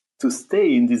to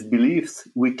stay in these beliefs,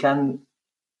 we can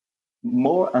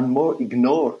more and more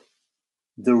ignore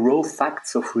the raw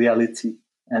facts of reality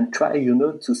and try,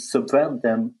 to subvert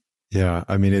them. Yeah,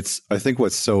 I mean, I think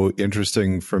what's so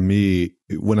interesting for me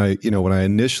when I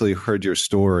initially heard your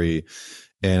story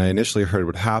and I initially heard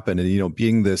what happened, and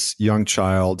being this young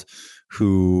child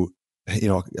who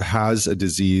has a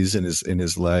disease in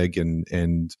his leg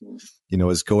and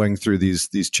is going through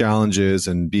these challenges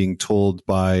and being told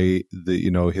by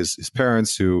his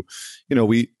parents who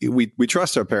we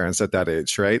trust our parents at that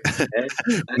age, right?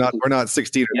 We're not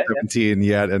 16 or 17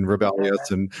 yet and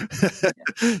rebellious and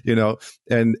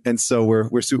and so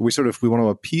we want to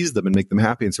appease them and make them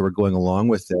happy, and so we're going along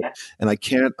with it. And I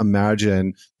can't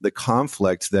imagine the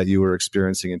conflict that you were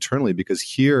experiencing internally, because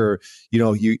here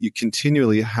you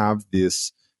continually have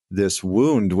this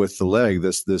wound with the leg,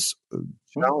 this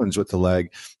challenge with the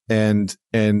leg, and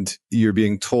you're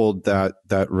being told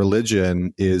that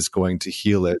religion is going to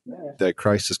heal it, that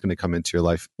Christ is going to come into your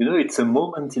life. It's a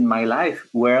moment in my life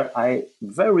where I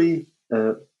very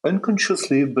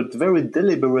unconsciously but very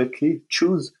deliberately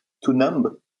choose to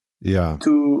numb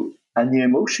to any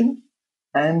emotion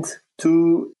and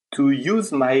to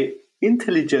use my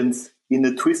intelligence in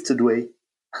a twisted way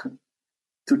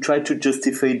to try to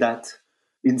justify that,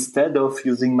 instead of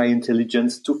using my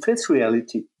intelligence to face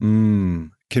reality.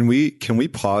 Can we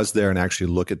pause there and actually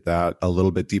look at that a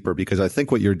little bit deeper? Because I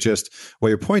think what you're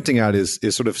pointing at is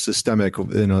sort of systemic,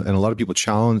 and a lot of people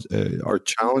are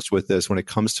challenged with this when it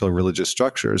comes to religious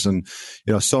structures. And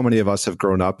so many of us have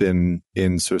grown up in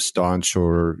sort of staunch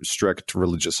or strict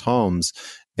religious homes.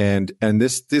 And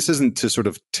this isn't to sort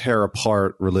of tear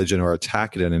apart religion or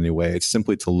attack it in any way. It's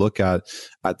simply to look at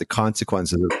the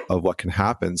consequences of what can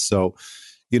happen. So,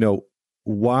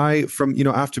 why, from,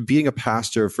 after being a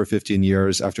pastor for 15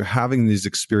 years, after having these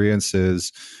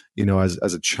experiences,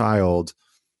 as a child,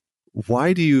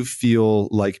 why do you feel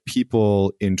like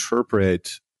people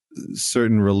interpret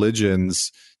certain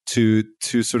religions to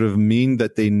sort of mean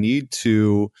that they need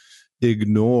to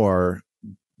ignore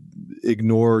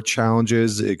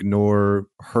challenges, ignore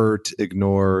hurt,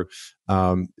 ignore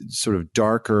sort of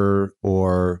darker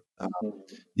or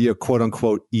quote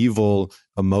unquote evil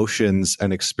emotions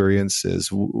and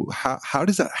experiences? How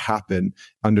does that happen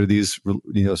under these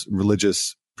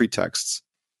religious pretexts?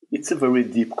 It's a very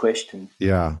deep question.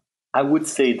 Yeah. I would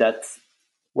say that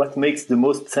what makes the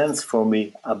most sense for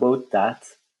me about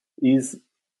that is,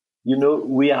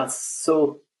 we are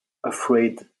so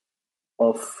afraid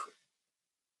of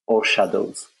our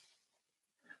shadows.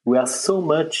 We are so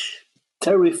much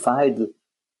terrified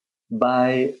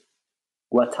by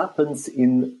what happens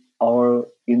in our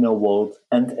inner world,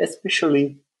 and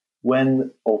especially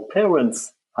when our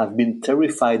parents have been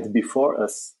terrified before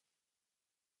us.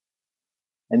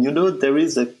 And there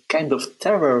is a kind of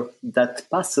terror that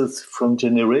passes from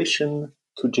generation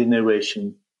to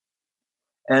generation.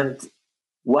 And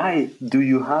why do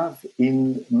you have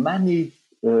in many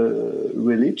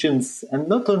religions, and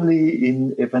not only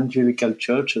in evangelical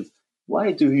churches,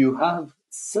 why do you have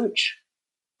such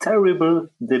terrible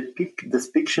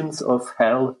depictions of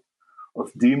hell,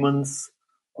 of demons,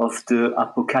 of the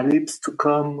apocalypse to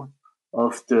come,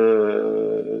 of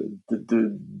the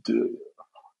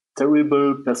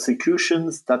terrible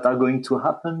persecutions that are going to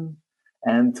happen,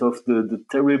 and of the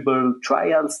terrible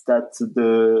trials that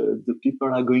the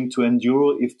people are going to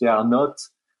endure if they are not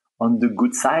on the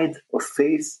good side of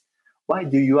faith? Why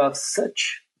do you have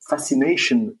such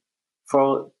fascination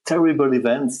for terrible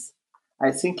events?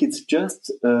 I think it's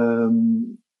just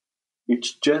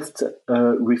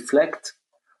reflect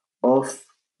of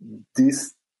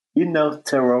these inner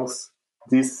terrors,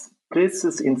 these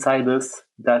places inside us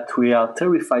that we are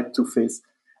terrified to face.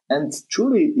 And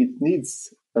truly, it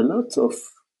needs a lot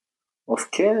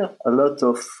of care, a lot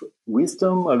of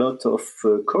wisdom, a lot of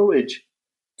courage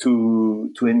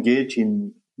to engage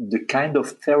in the kind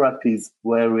of therapies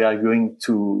where we are going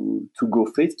to go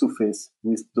face to face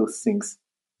with those things.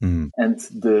 And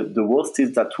the worst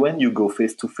is that when you go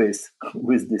face to face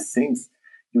with these things,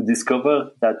 you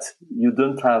discover that you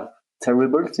don't have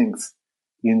terrible things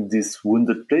in these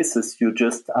wounded places. You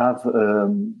just have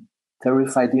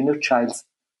terrified inner child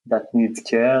that needs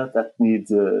care, that we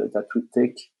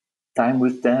take time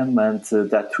with them, and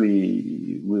that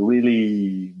we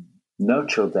really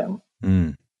nurture them.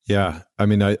 Yeah, I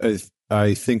mean,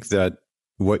 I think that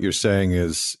what you're saying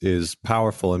is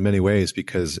powerful in many ways,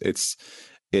 because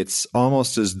it's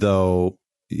almost as though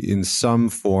in some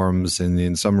forms and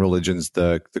in some religions,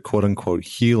 the quote unquote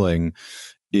healing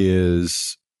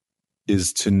is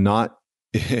to not,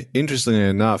 interestingly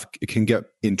enough, it can get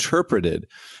interpreted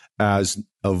as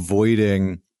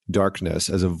avoiding darkness,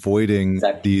 as avoiding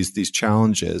Exactly. these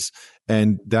challenges,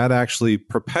 and that actually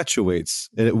perpetuates.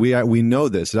 We know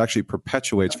this. It actually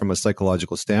perpetuates from a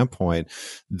psychological standpoint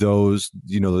those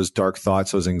dark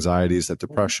thoughts, those anxieties, that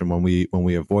depression when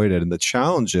we avoid it. And the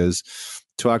challenge is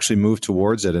to actually move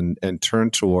towards it and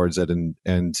turn towards it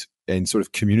and sort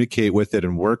of communicate with it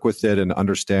and work with it and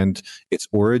understand its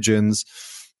origins.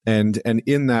 And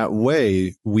in that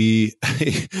way, we,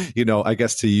 I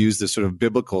guess to use this sort of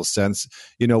biblical sense,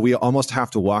 we almost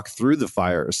have to walk through the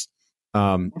fires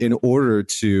in order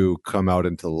to come out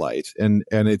into light. And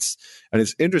it's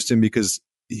interesting because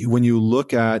when you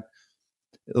look at,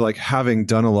 like, having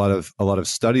done a lot of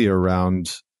study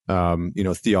around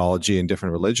theology and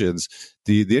different religions,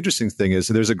 the interesting thing is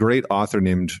there's a great author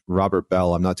named Rob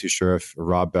Bell. I'm not too sure if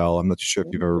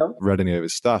you've ever read any of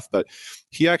his stuff, but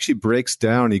he actually breaks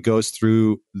down. He goes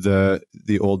through the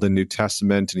Old and New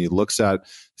Testament, and he looks at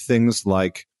things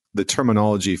like the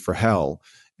terminology for hell,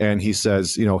 and he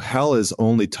says, hell is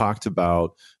only talked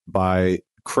about by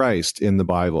Christ in the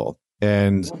Bible.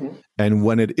 And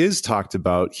when it is talked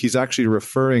about, he's actually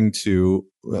referring to,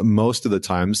 most of the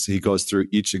times, he goes through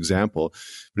each example,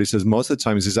 but he says most of the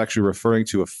times he's actually referring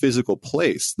to a physical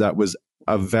place that was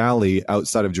a valley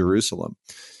outside of Jerusalem.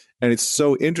 And it's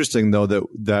so interesting, though,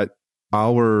 that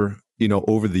our,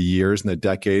 over the years and the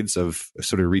decades of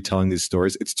sort of retelling these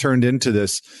stories, it's turned into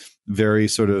this very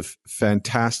sort of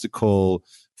fantastical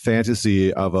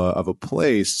fantasy of a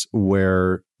place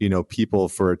where people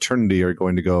for eternity are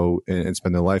going to go and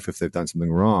spend their life if they've done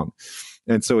something wrong.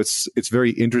 And so it's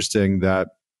very interesting that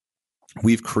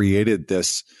we've created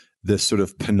this sort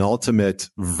of penultimate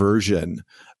version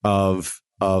of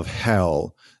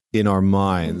hell in our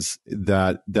minds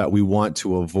that we want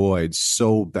to avoid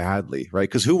so badly, right?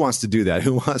 Because who wants to do that?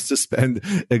 Who wants to spend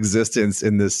existence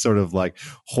in this sort of like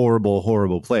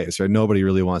horrible place, right? Nobody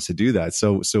really wants to do that.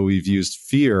 So we've used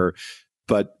fear,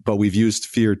 but we've used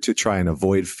fear to try and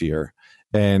avoid fear,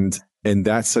 and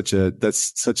that's such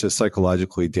a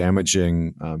psychologically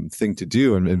damaging thing to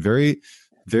do, and very,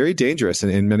 very dangerous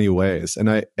in many ways.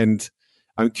 And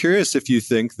I'm curious if you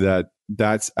think that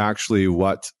that's actually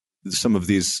what some of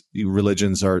these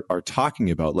religions are talking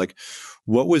about. Like,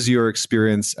 what was your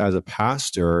experience as a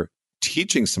pastor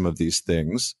teaching some of these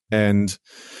things, and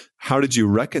how did you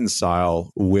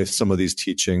reconcile with some of these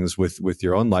teachings with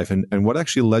your own life, and what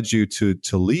actually led you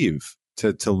to leave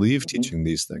teaching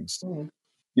these things?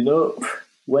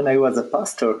 When I was a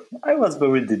pastor, I was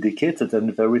very dedicated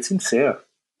and very sincere.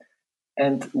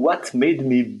 And what made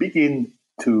me begin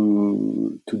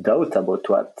to doubt about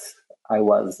what I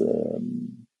was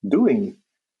doing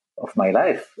of my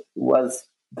life was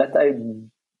that I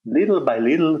little by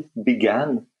little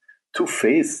began to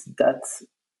face that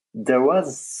there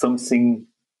was something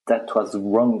that was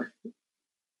wrong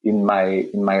in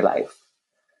my life.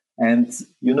 And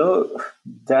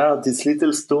there are these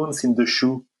little stones in the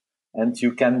shoe, and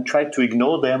you can try to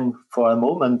ignore them for a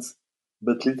moment,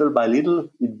 but little by little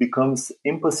it becomes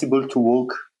impossible to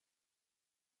walk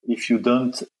if you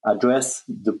don't address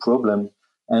the problem.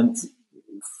 And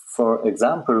for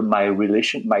example,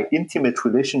 my intimate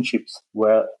relationships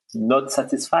were not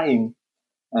satisfying.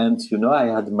 And, I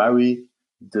had married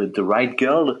the right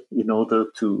girl in order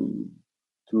to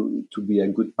be a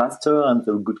good pastor and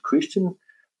a good Christian.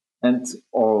 And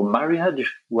our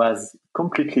marriage was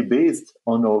completely based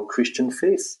on our Christian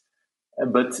faith.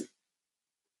 But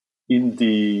in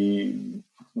the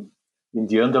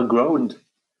underground,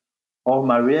 our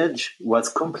marriage was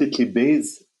completely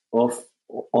based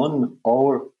on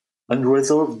our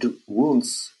unresolved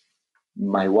wounds,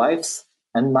 my wife's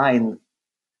and mine.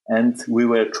 And we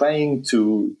were trying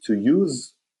to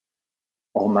use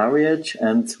our marriage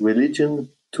and religion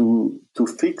to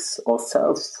fix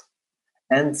ourselves.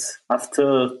 And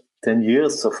after 10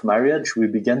 years of marriage, we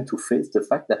began to face the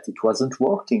fact that it wasn't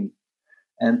working,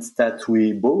 and that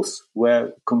we both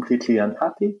were completely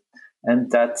unhappy,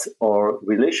 and that our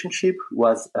relationship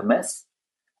was a mess,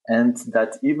 and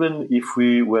that even if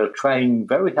we were trying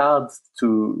very hard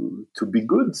to be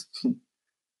good,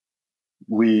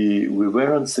 we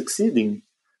weren't succeeding.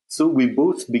 So we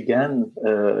both began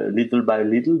little by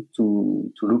little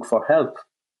to look for help,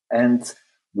 and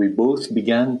we both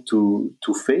began to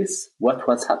face what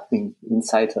was happening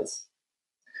inside us.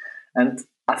 And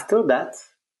after that,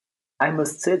 I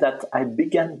must say that I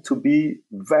began to be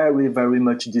very, very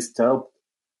much disturbed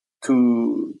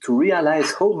to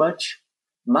realize how much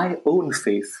my own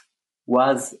faith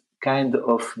was kind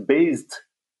of based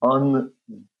on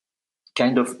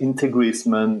kind of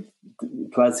integrism.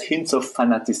 It was hints of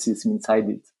fanaticism inside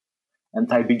it.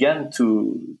 And I began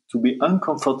to be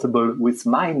uncomfortable with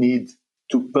my need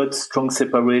to put strong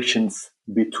separations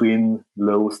between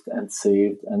lost and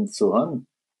saved and so on.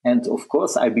 And of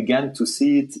course, I began to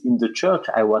see it in the church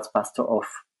I was pastor of.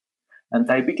 And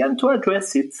I began to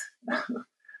address it,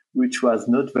 which was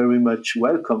not very much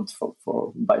welcomed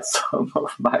by some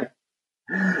of my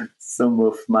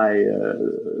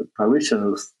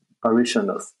parishioners.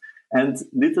 And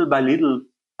little by little,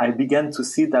 I began to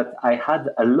see that I had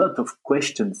a lot of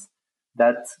questions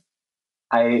that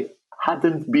I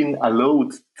hadn't been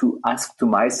allowed to ask to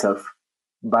myself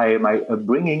by my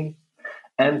upbringing.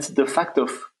 And the fact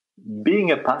of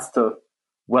being a pastor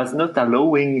was not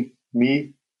allowing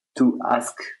me to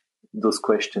ask those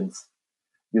questions.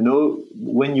 You know,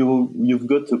 when you've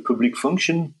got a public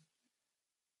function,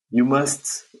 you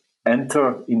must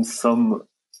enter in some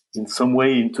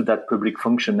way into that public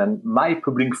function. And my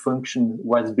public function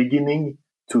was beginning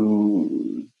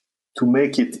to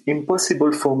make it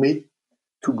impossible for me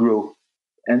to grow.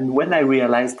 And when I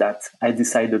realized that, I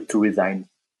decided to resign.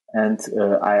 And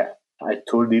I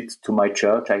told it to my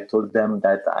church. I told them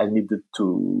that I needed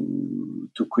to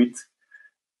quit,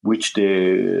 which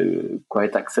they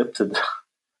quite accepted.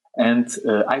 And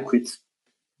I quit,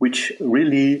 which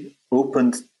really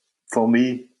opened for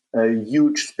me a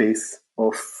huge space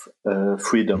of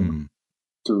freedom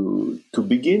to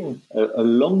begin a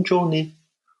long journey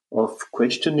of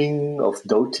questioning, of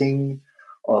doubting,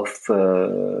 of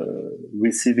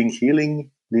receiving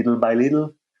healing little by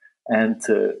little. And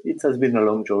it has been a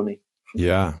long journey.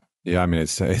 Yeah. I mean,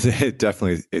 it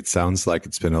definitely, it sounds like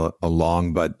it's been a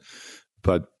long, but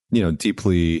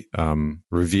deeply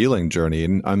revealing journey.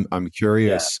 And I'm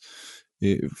curious,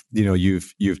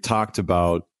 you've talked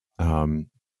about,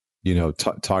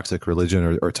 toxic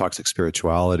religion or toxic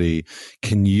spirituality.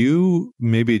 Can you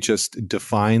maybe just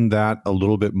define that a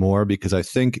little bit more? Because I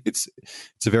think it's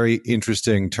a very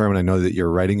interesting term, and I know that you're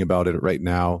writing about it right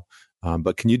now.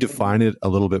 But can you define it a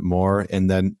little bit more? And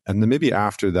then maybe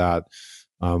after that,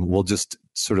 we'll just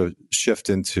sort of shift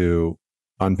into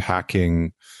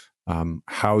unpacking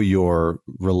how your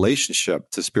relationship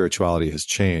to spirituality has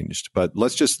changed. But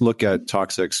let's just look at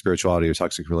toxic spirituality or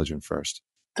toxic religion first.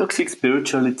 Toxic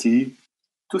spirituality,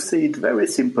 to say it very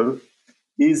simple,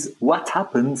 is what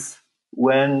happens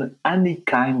when any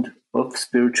kind of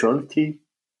spirituality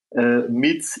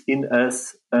meets in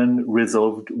us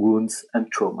unresolved wounds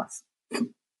and traumas.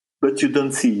 But you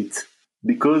don't see it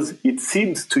because it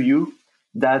seems to you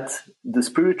that the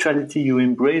spirituality you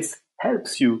embrace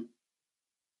helps you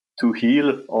to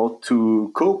heal or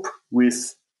to cope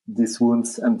with these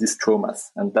wounds and these traumas.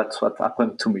 And that's what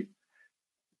happened to me.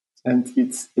 And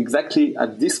it's exactly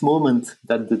at this moment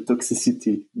that the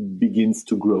toxicity begins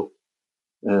to grow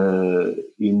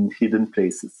in hidden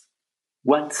places.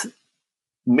 What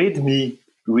made me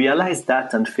realize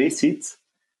that and face it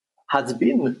has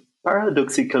been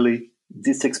paradoxically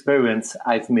this experience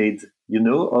I've made,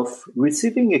 of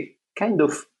receiving a kind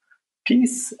of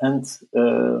peace and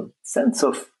sense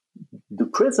of the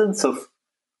presence of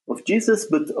Jesus,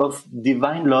 but of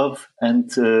divine love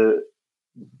and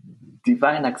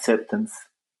divine acceptance.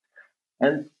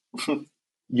 And,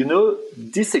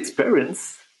 this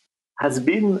experience has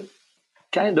been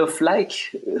kind of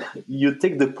like you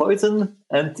take the poison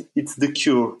and it's the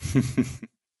cure.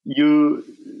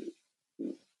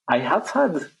 I have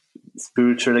had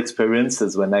spiritual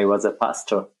experiences when I was a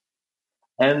pastor,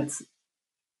 and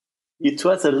it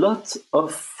was a lot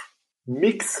of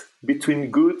mix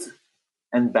between good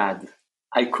and bad.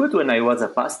 When I was a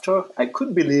pastor, I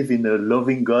could believe in a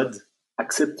loving God,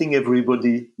 accepting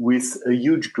everybody with a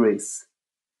huge grace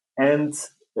and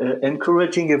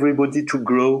encouraging everybody to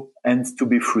grow and to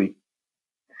be free.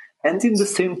 And in the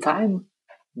same time,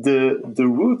 the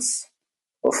roots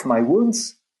of my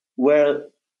wounds were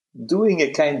doing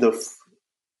a kind of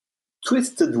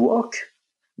twisted work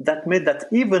that made that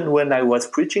even when I was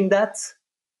preaching that,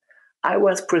 I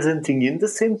was presenting in the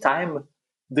same time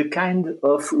the kind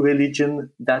of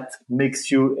religion that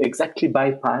makes you exactly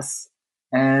bypass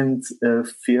and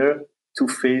fear to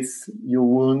face your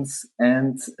wounds,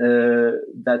 and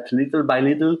that little by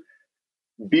little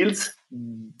builds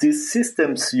these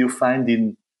systems you find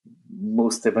in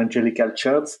most evangelical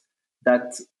churches,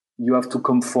 that you have to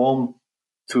conform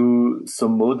to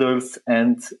some models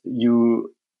and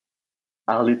you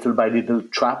are little by little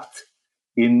trapped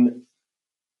in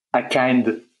a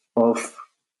kind of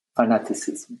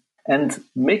fanaticism. And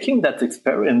making that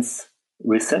experience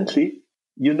recently,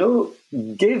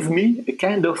 gave me a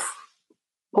kind of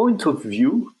point of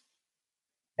view.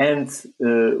 And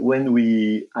when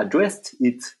we addressed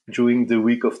it during the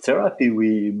week of therapy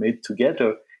we made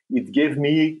together, it gave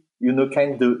me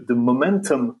the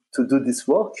momentum to do this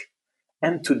work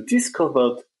and to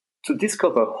discover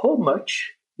how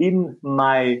much in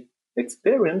my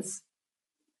experience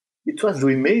it was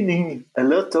remaining a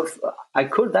lot of, I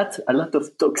call that a lot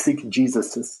of toxic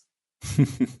Jesuses.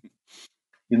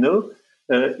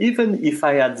 Even if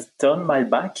I had turned my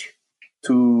back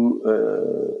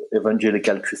to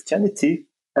evangelical Christianity,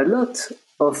 a lot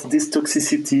of this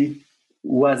toxicity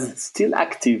was still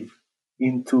active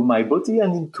into my body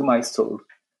and into my soul.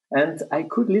 And I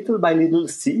could little by little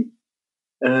see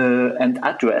and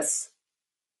address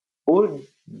all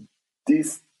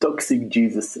these toxic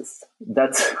Jesuses.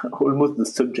 That's almost the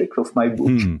subject of my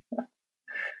book.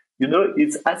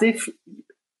 It's as if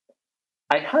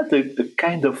I had a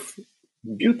kind of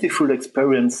beautiful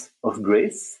experience of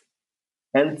grace,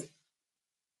 and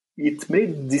it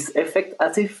made this effect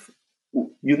as if,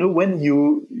 when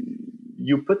you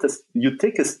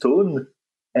take a stone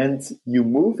and you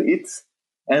move it,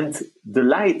 and the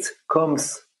light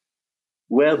comes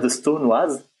where the stone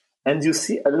was, and you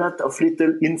see a lot of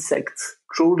little insects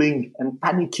crawling and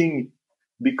panicking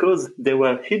because they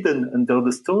were hidden under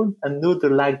the stone, and now the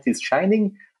light is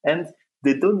shining, and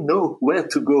they don't know where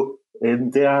to go,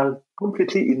 and they are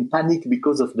completely in panic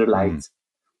because of the light.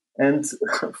 And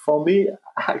for me,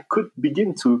 I could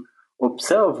begin to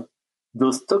observe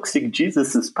those toxic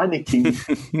Jesuses panicking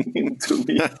into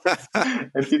me.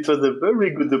 And it was a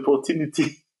very good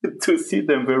opportunity to see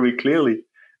them very clearly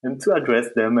and to address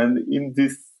them. And in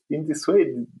this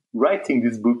way, writing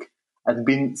this book has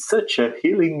been such a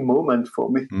healing moment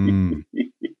for me.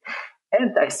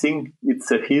 And I think it's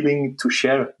a healing to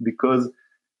share, because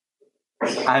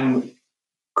I'm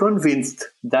convinced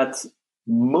that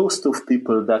most of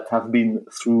people that have been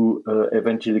through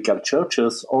evangelical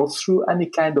churches or through any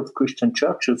kind of Christian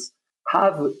churches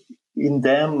have in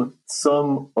them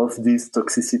some of this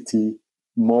toxicity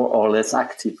more or less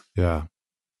active. Yeah.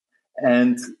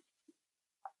 And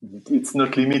it's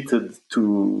not limited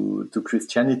to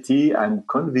Christianity. I'm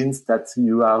convinced that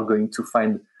you are going to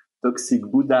find toxic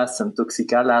Buddhas and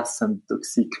toxic Allahs and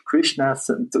toxic Krishnas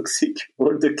and toxic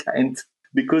all the kind,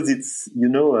 because it's,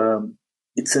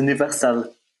 it's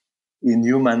universal in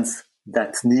humans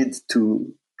that need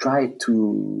to try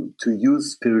to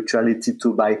use spirituality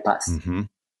to bypass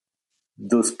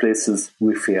those places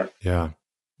we fear. Yeah.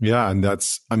 Yeah. And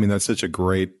that's such a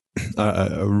great,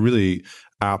 a really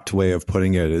apt way of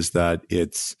putting it, is that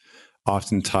it's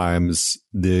oftentimes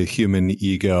the human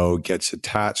ego gets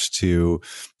attached to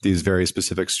these very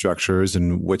specific structures,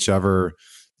 and whichever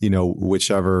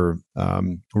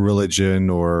religion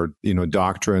or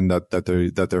doctrine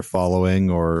that they're following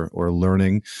or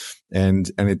learning,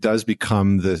 and it does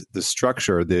become the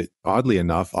structure that, oddly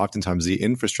enough, oftentimes the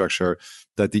infrastructure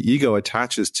that the ego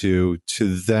attaches to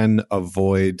then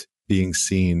avoid being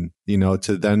seen,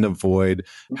 to then avoid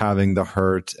having the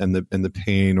hurt and the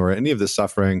pain or any of the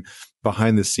suffering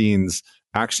behind the scenes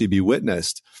actually be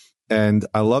witnessed. And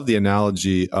I love the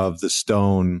analogy of the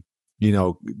stone,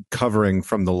 covering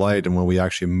from the light. And when we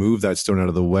actually move that stone out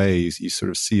of the way, you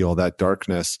sort of see all that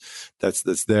darkness that's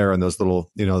there, and those little,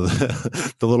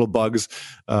 the little bugs,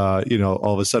 all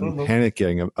of a sudden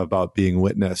panicking about being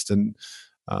witnessed, and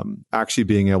actually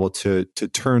being able to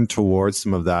turn towards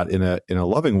some of that in a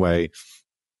loving way,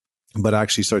 but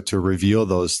actually start to reveal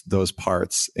those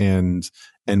parts and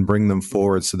bring them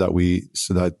forward, so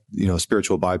that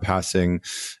spiritual bypassing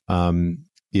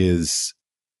is.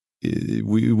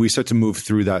 We start to move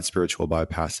through that spiritual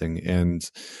bypassing. And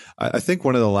I think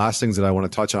one of the last things that I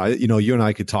want to touch on, you and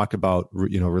I could talk about,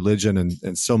 religion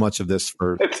and so much of this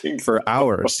for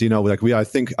hours, I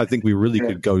think we really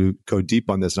could go deep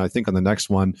on this. And I think on the next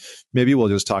one, maybe we'll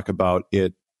just talk about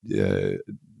it,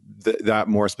 that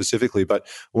more specifically. But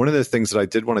one of the things that I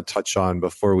did want to touch on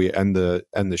before we end the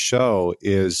show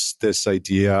is this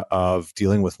idea of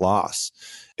dealing with loss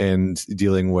and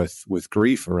dealing with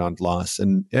grief around loss.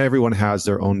 And everyone has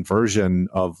their own version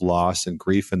of loss and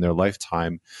grief in their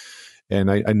lifetime. And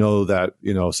I know that,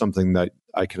 something that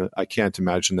I can't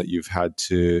imagine that you've had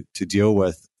to deal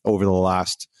with over the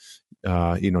last,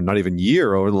 not even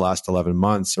year, over the last 11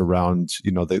 months around,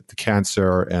 the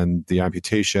cancer and the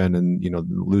amputation and,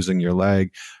 losing your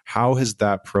leg. How has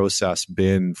that process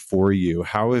been for you?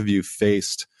 How have you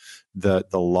faced the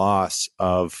loss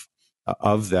of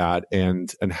that,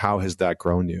 and how has that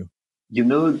grown you?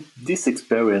 This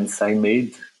experience I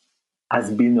made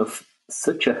has been of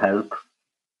such a help,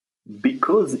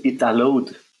 because it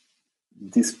allowed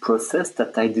this process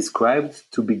that I described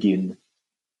to begin.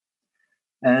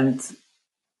 And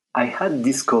I had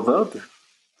discovered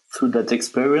through that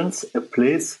experience a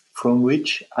place from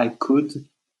which I could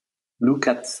look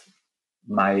at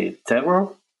my terror,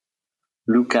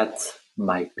 look at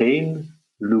my pain,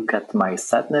 look at my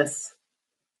sadness,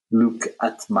 look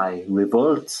at my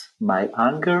revolt, my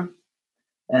anger,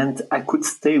 and I could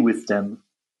stay with them.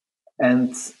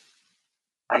 And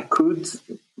I could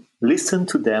listen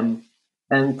to them,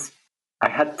 and I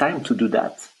had time to do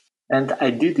that. And I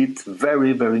did it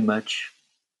very, very much.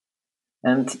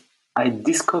 And I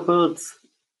discovered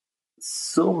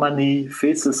so many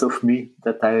faces of me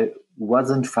that I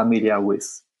wasn't familiar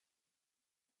with.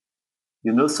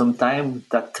 You know, sometimes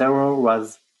that terror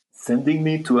was sending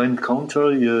me to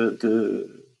encounter the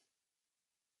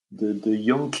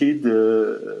young kid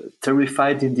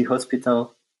terrified in the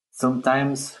hospital.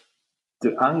 Sometimes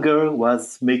the anger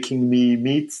was making me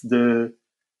meet the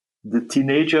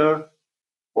teenager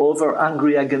over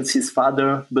angry against his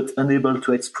father, but unable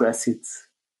to express it.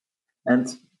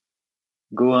 And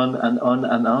go on and on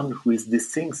and on with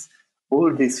these things.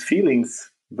 All these feelings,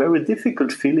 very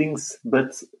difficult feelings,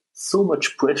 but so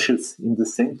much precious in the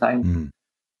same time,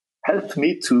 helped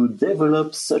me to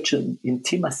develop such an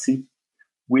intimacy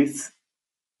with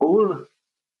all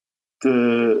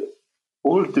the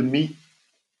me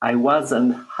I was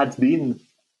and had been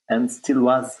and still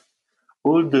was.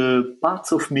 All the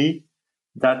parts of me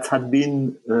that had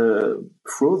been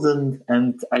frozen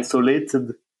and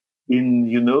isolated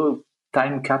in,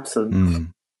 time capsule.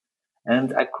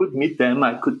 And I could meet them.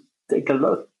 I could take a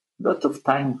lot of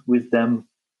time with them.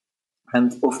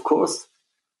 And of course,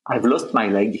 I've lost my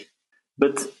leg.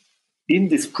 But in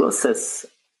this process,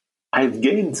 I've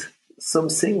gained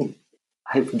something.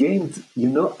 I've gained,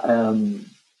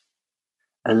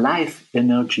 a life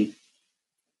energy,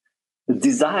 a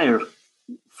desire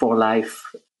for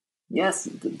life. Yes,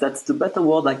 that's the better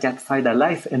word I can find, a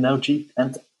life energy.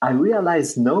 And I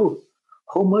realize now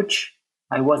how much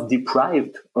I was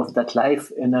deprived of that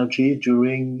life energy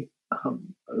during a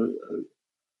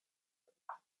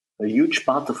huge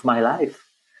part of my life,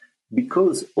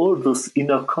 because all those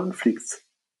inner conflicts,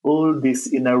 all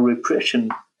this inner repression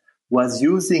was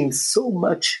using so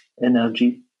much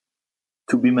energy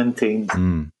to be maintained.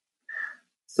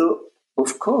 So,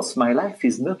 of course, my life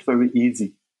is not very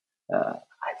easy.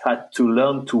 I've had to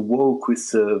learn to walk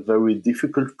with a very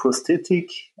difficult prosthetic.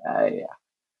 I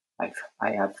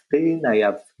have pain, I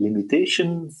have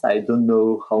limitations. I don't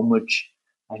know how much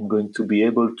I'm going to be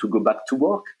able to go back to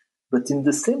work. But in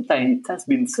the same time, it has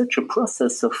been such a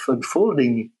process of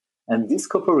unfolding and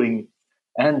discovering,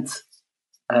 and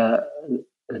a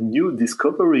new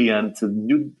discovery and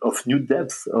new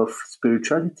depths of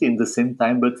spirituality in the same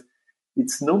time. But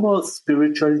it's no more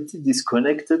spirituality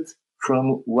disconnected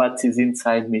from what is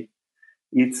inside me.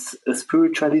 It's a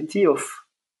spirituality of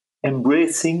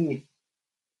embracing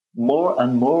more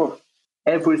and more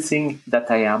everything that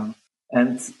I am.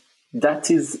 And that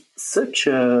is such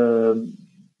a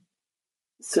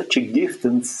gift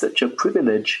and such a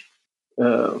privilege.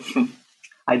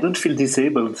 I don't feel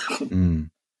disabled.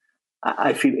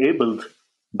 I feel abled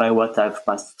by what I've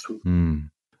passed through.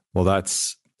 Well, I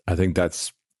think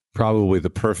that's probably the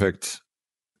perfect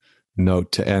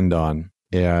note to end on.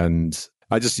 And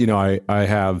I just, I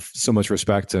have so much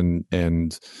respect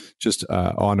and just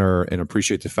honor and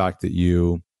appreciate the fact that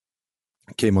you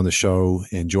came on the show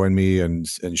and joined me and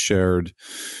shared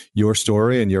your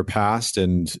story and your past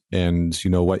and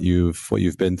what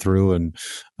you've been through. And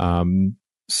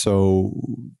so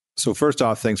first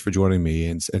off, thanks for joining me.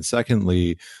 And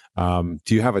secondly,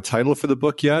 do you have a title for the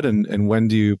book yet? And when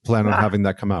do you plan on having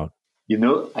that come out?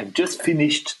 I've just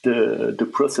finished the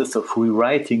process of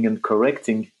rewriting and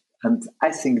correcting. And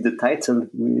I think the title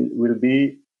will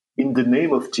be In the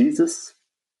Name of Jesus,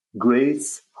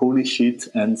 Grace, Holy Shit,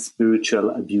 and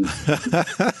Spiritual Abuse.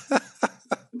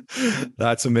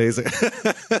 That's amazing.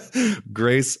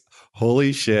 Grace,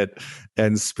 holy shit,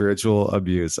 and spiritual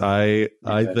abuse. I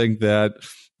think that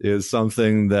is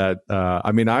something that,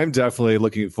 I'm definitely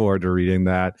looking forward to reading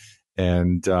that.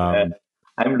 And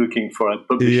I'm looking for a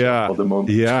publisher for the moment.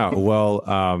 Yeah. Well,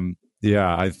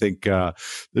 I think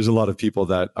there's a lot of people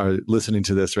that are listening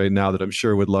to this right now that I'm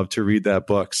sure would love to read that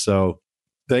book. So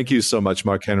thank you so much,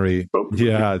 Marc-Henri.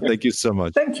 Yeah, thank you so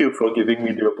much. Thank you for giving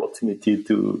me the opportunity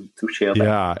to share that.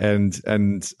 Yeah, and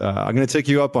I'm going to take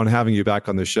you up on having you back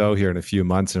on the show here in a few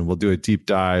months, and we'll do a deep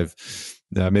dive,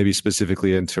 maybe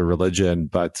specifically into religion.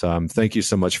 But thank you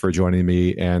so much for joining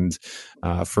me, and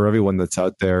for everyone that's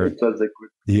out there. It was a good.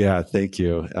 Yeah, thank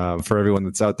you. For everyone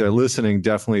that's out there listening,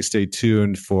 definitely stay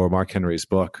tuned for Marc-Henri's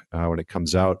book when it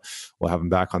comes out. We'll have him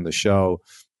back on the show.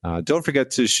 Don't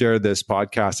forget to share this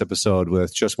podcast episode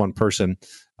with just one person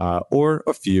or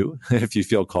a few, if you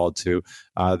feel called to,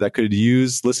 that could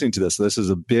use listening to this. So this is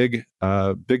a big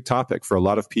topic for a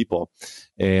lot of people.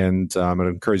 And I'm going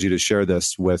to encourage you to share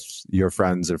this with your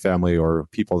friends and family or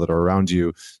people that are around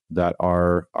you that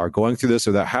are going through this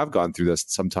or that have gone through this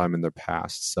sometime in their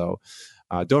past. So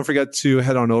don't forget to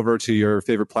head on over to your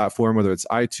favorite platform, whether it's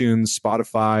iTunes,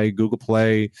 Spotify, Google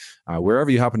Play, wherever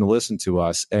you happen to listen to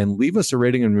us, and leave us a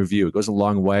rating and review. It goes a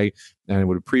long way, and I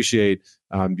would appreciate,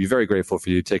 be very grateful for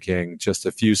you taking just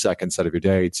a few seconds out of your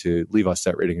day to leave us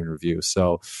that rating and review.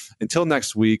 So until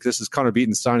next week, this is Connor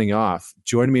Beaton signing off.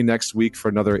 Join me next week for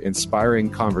another inspiring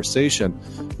conversation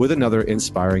with another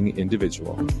inspiring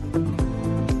individual.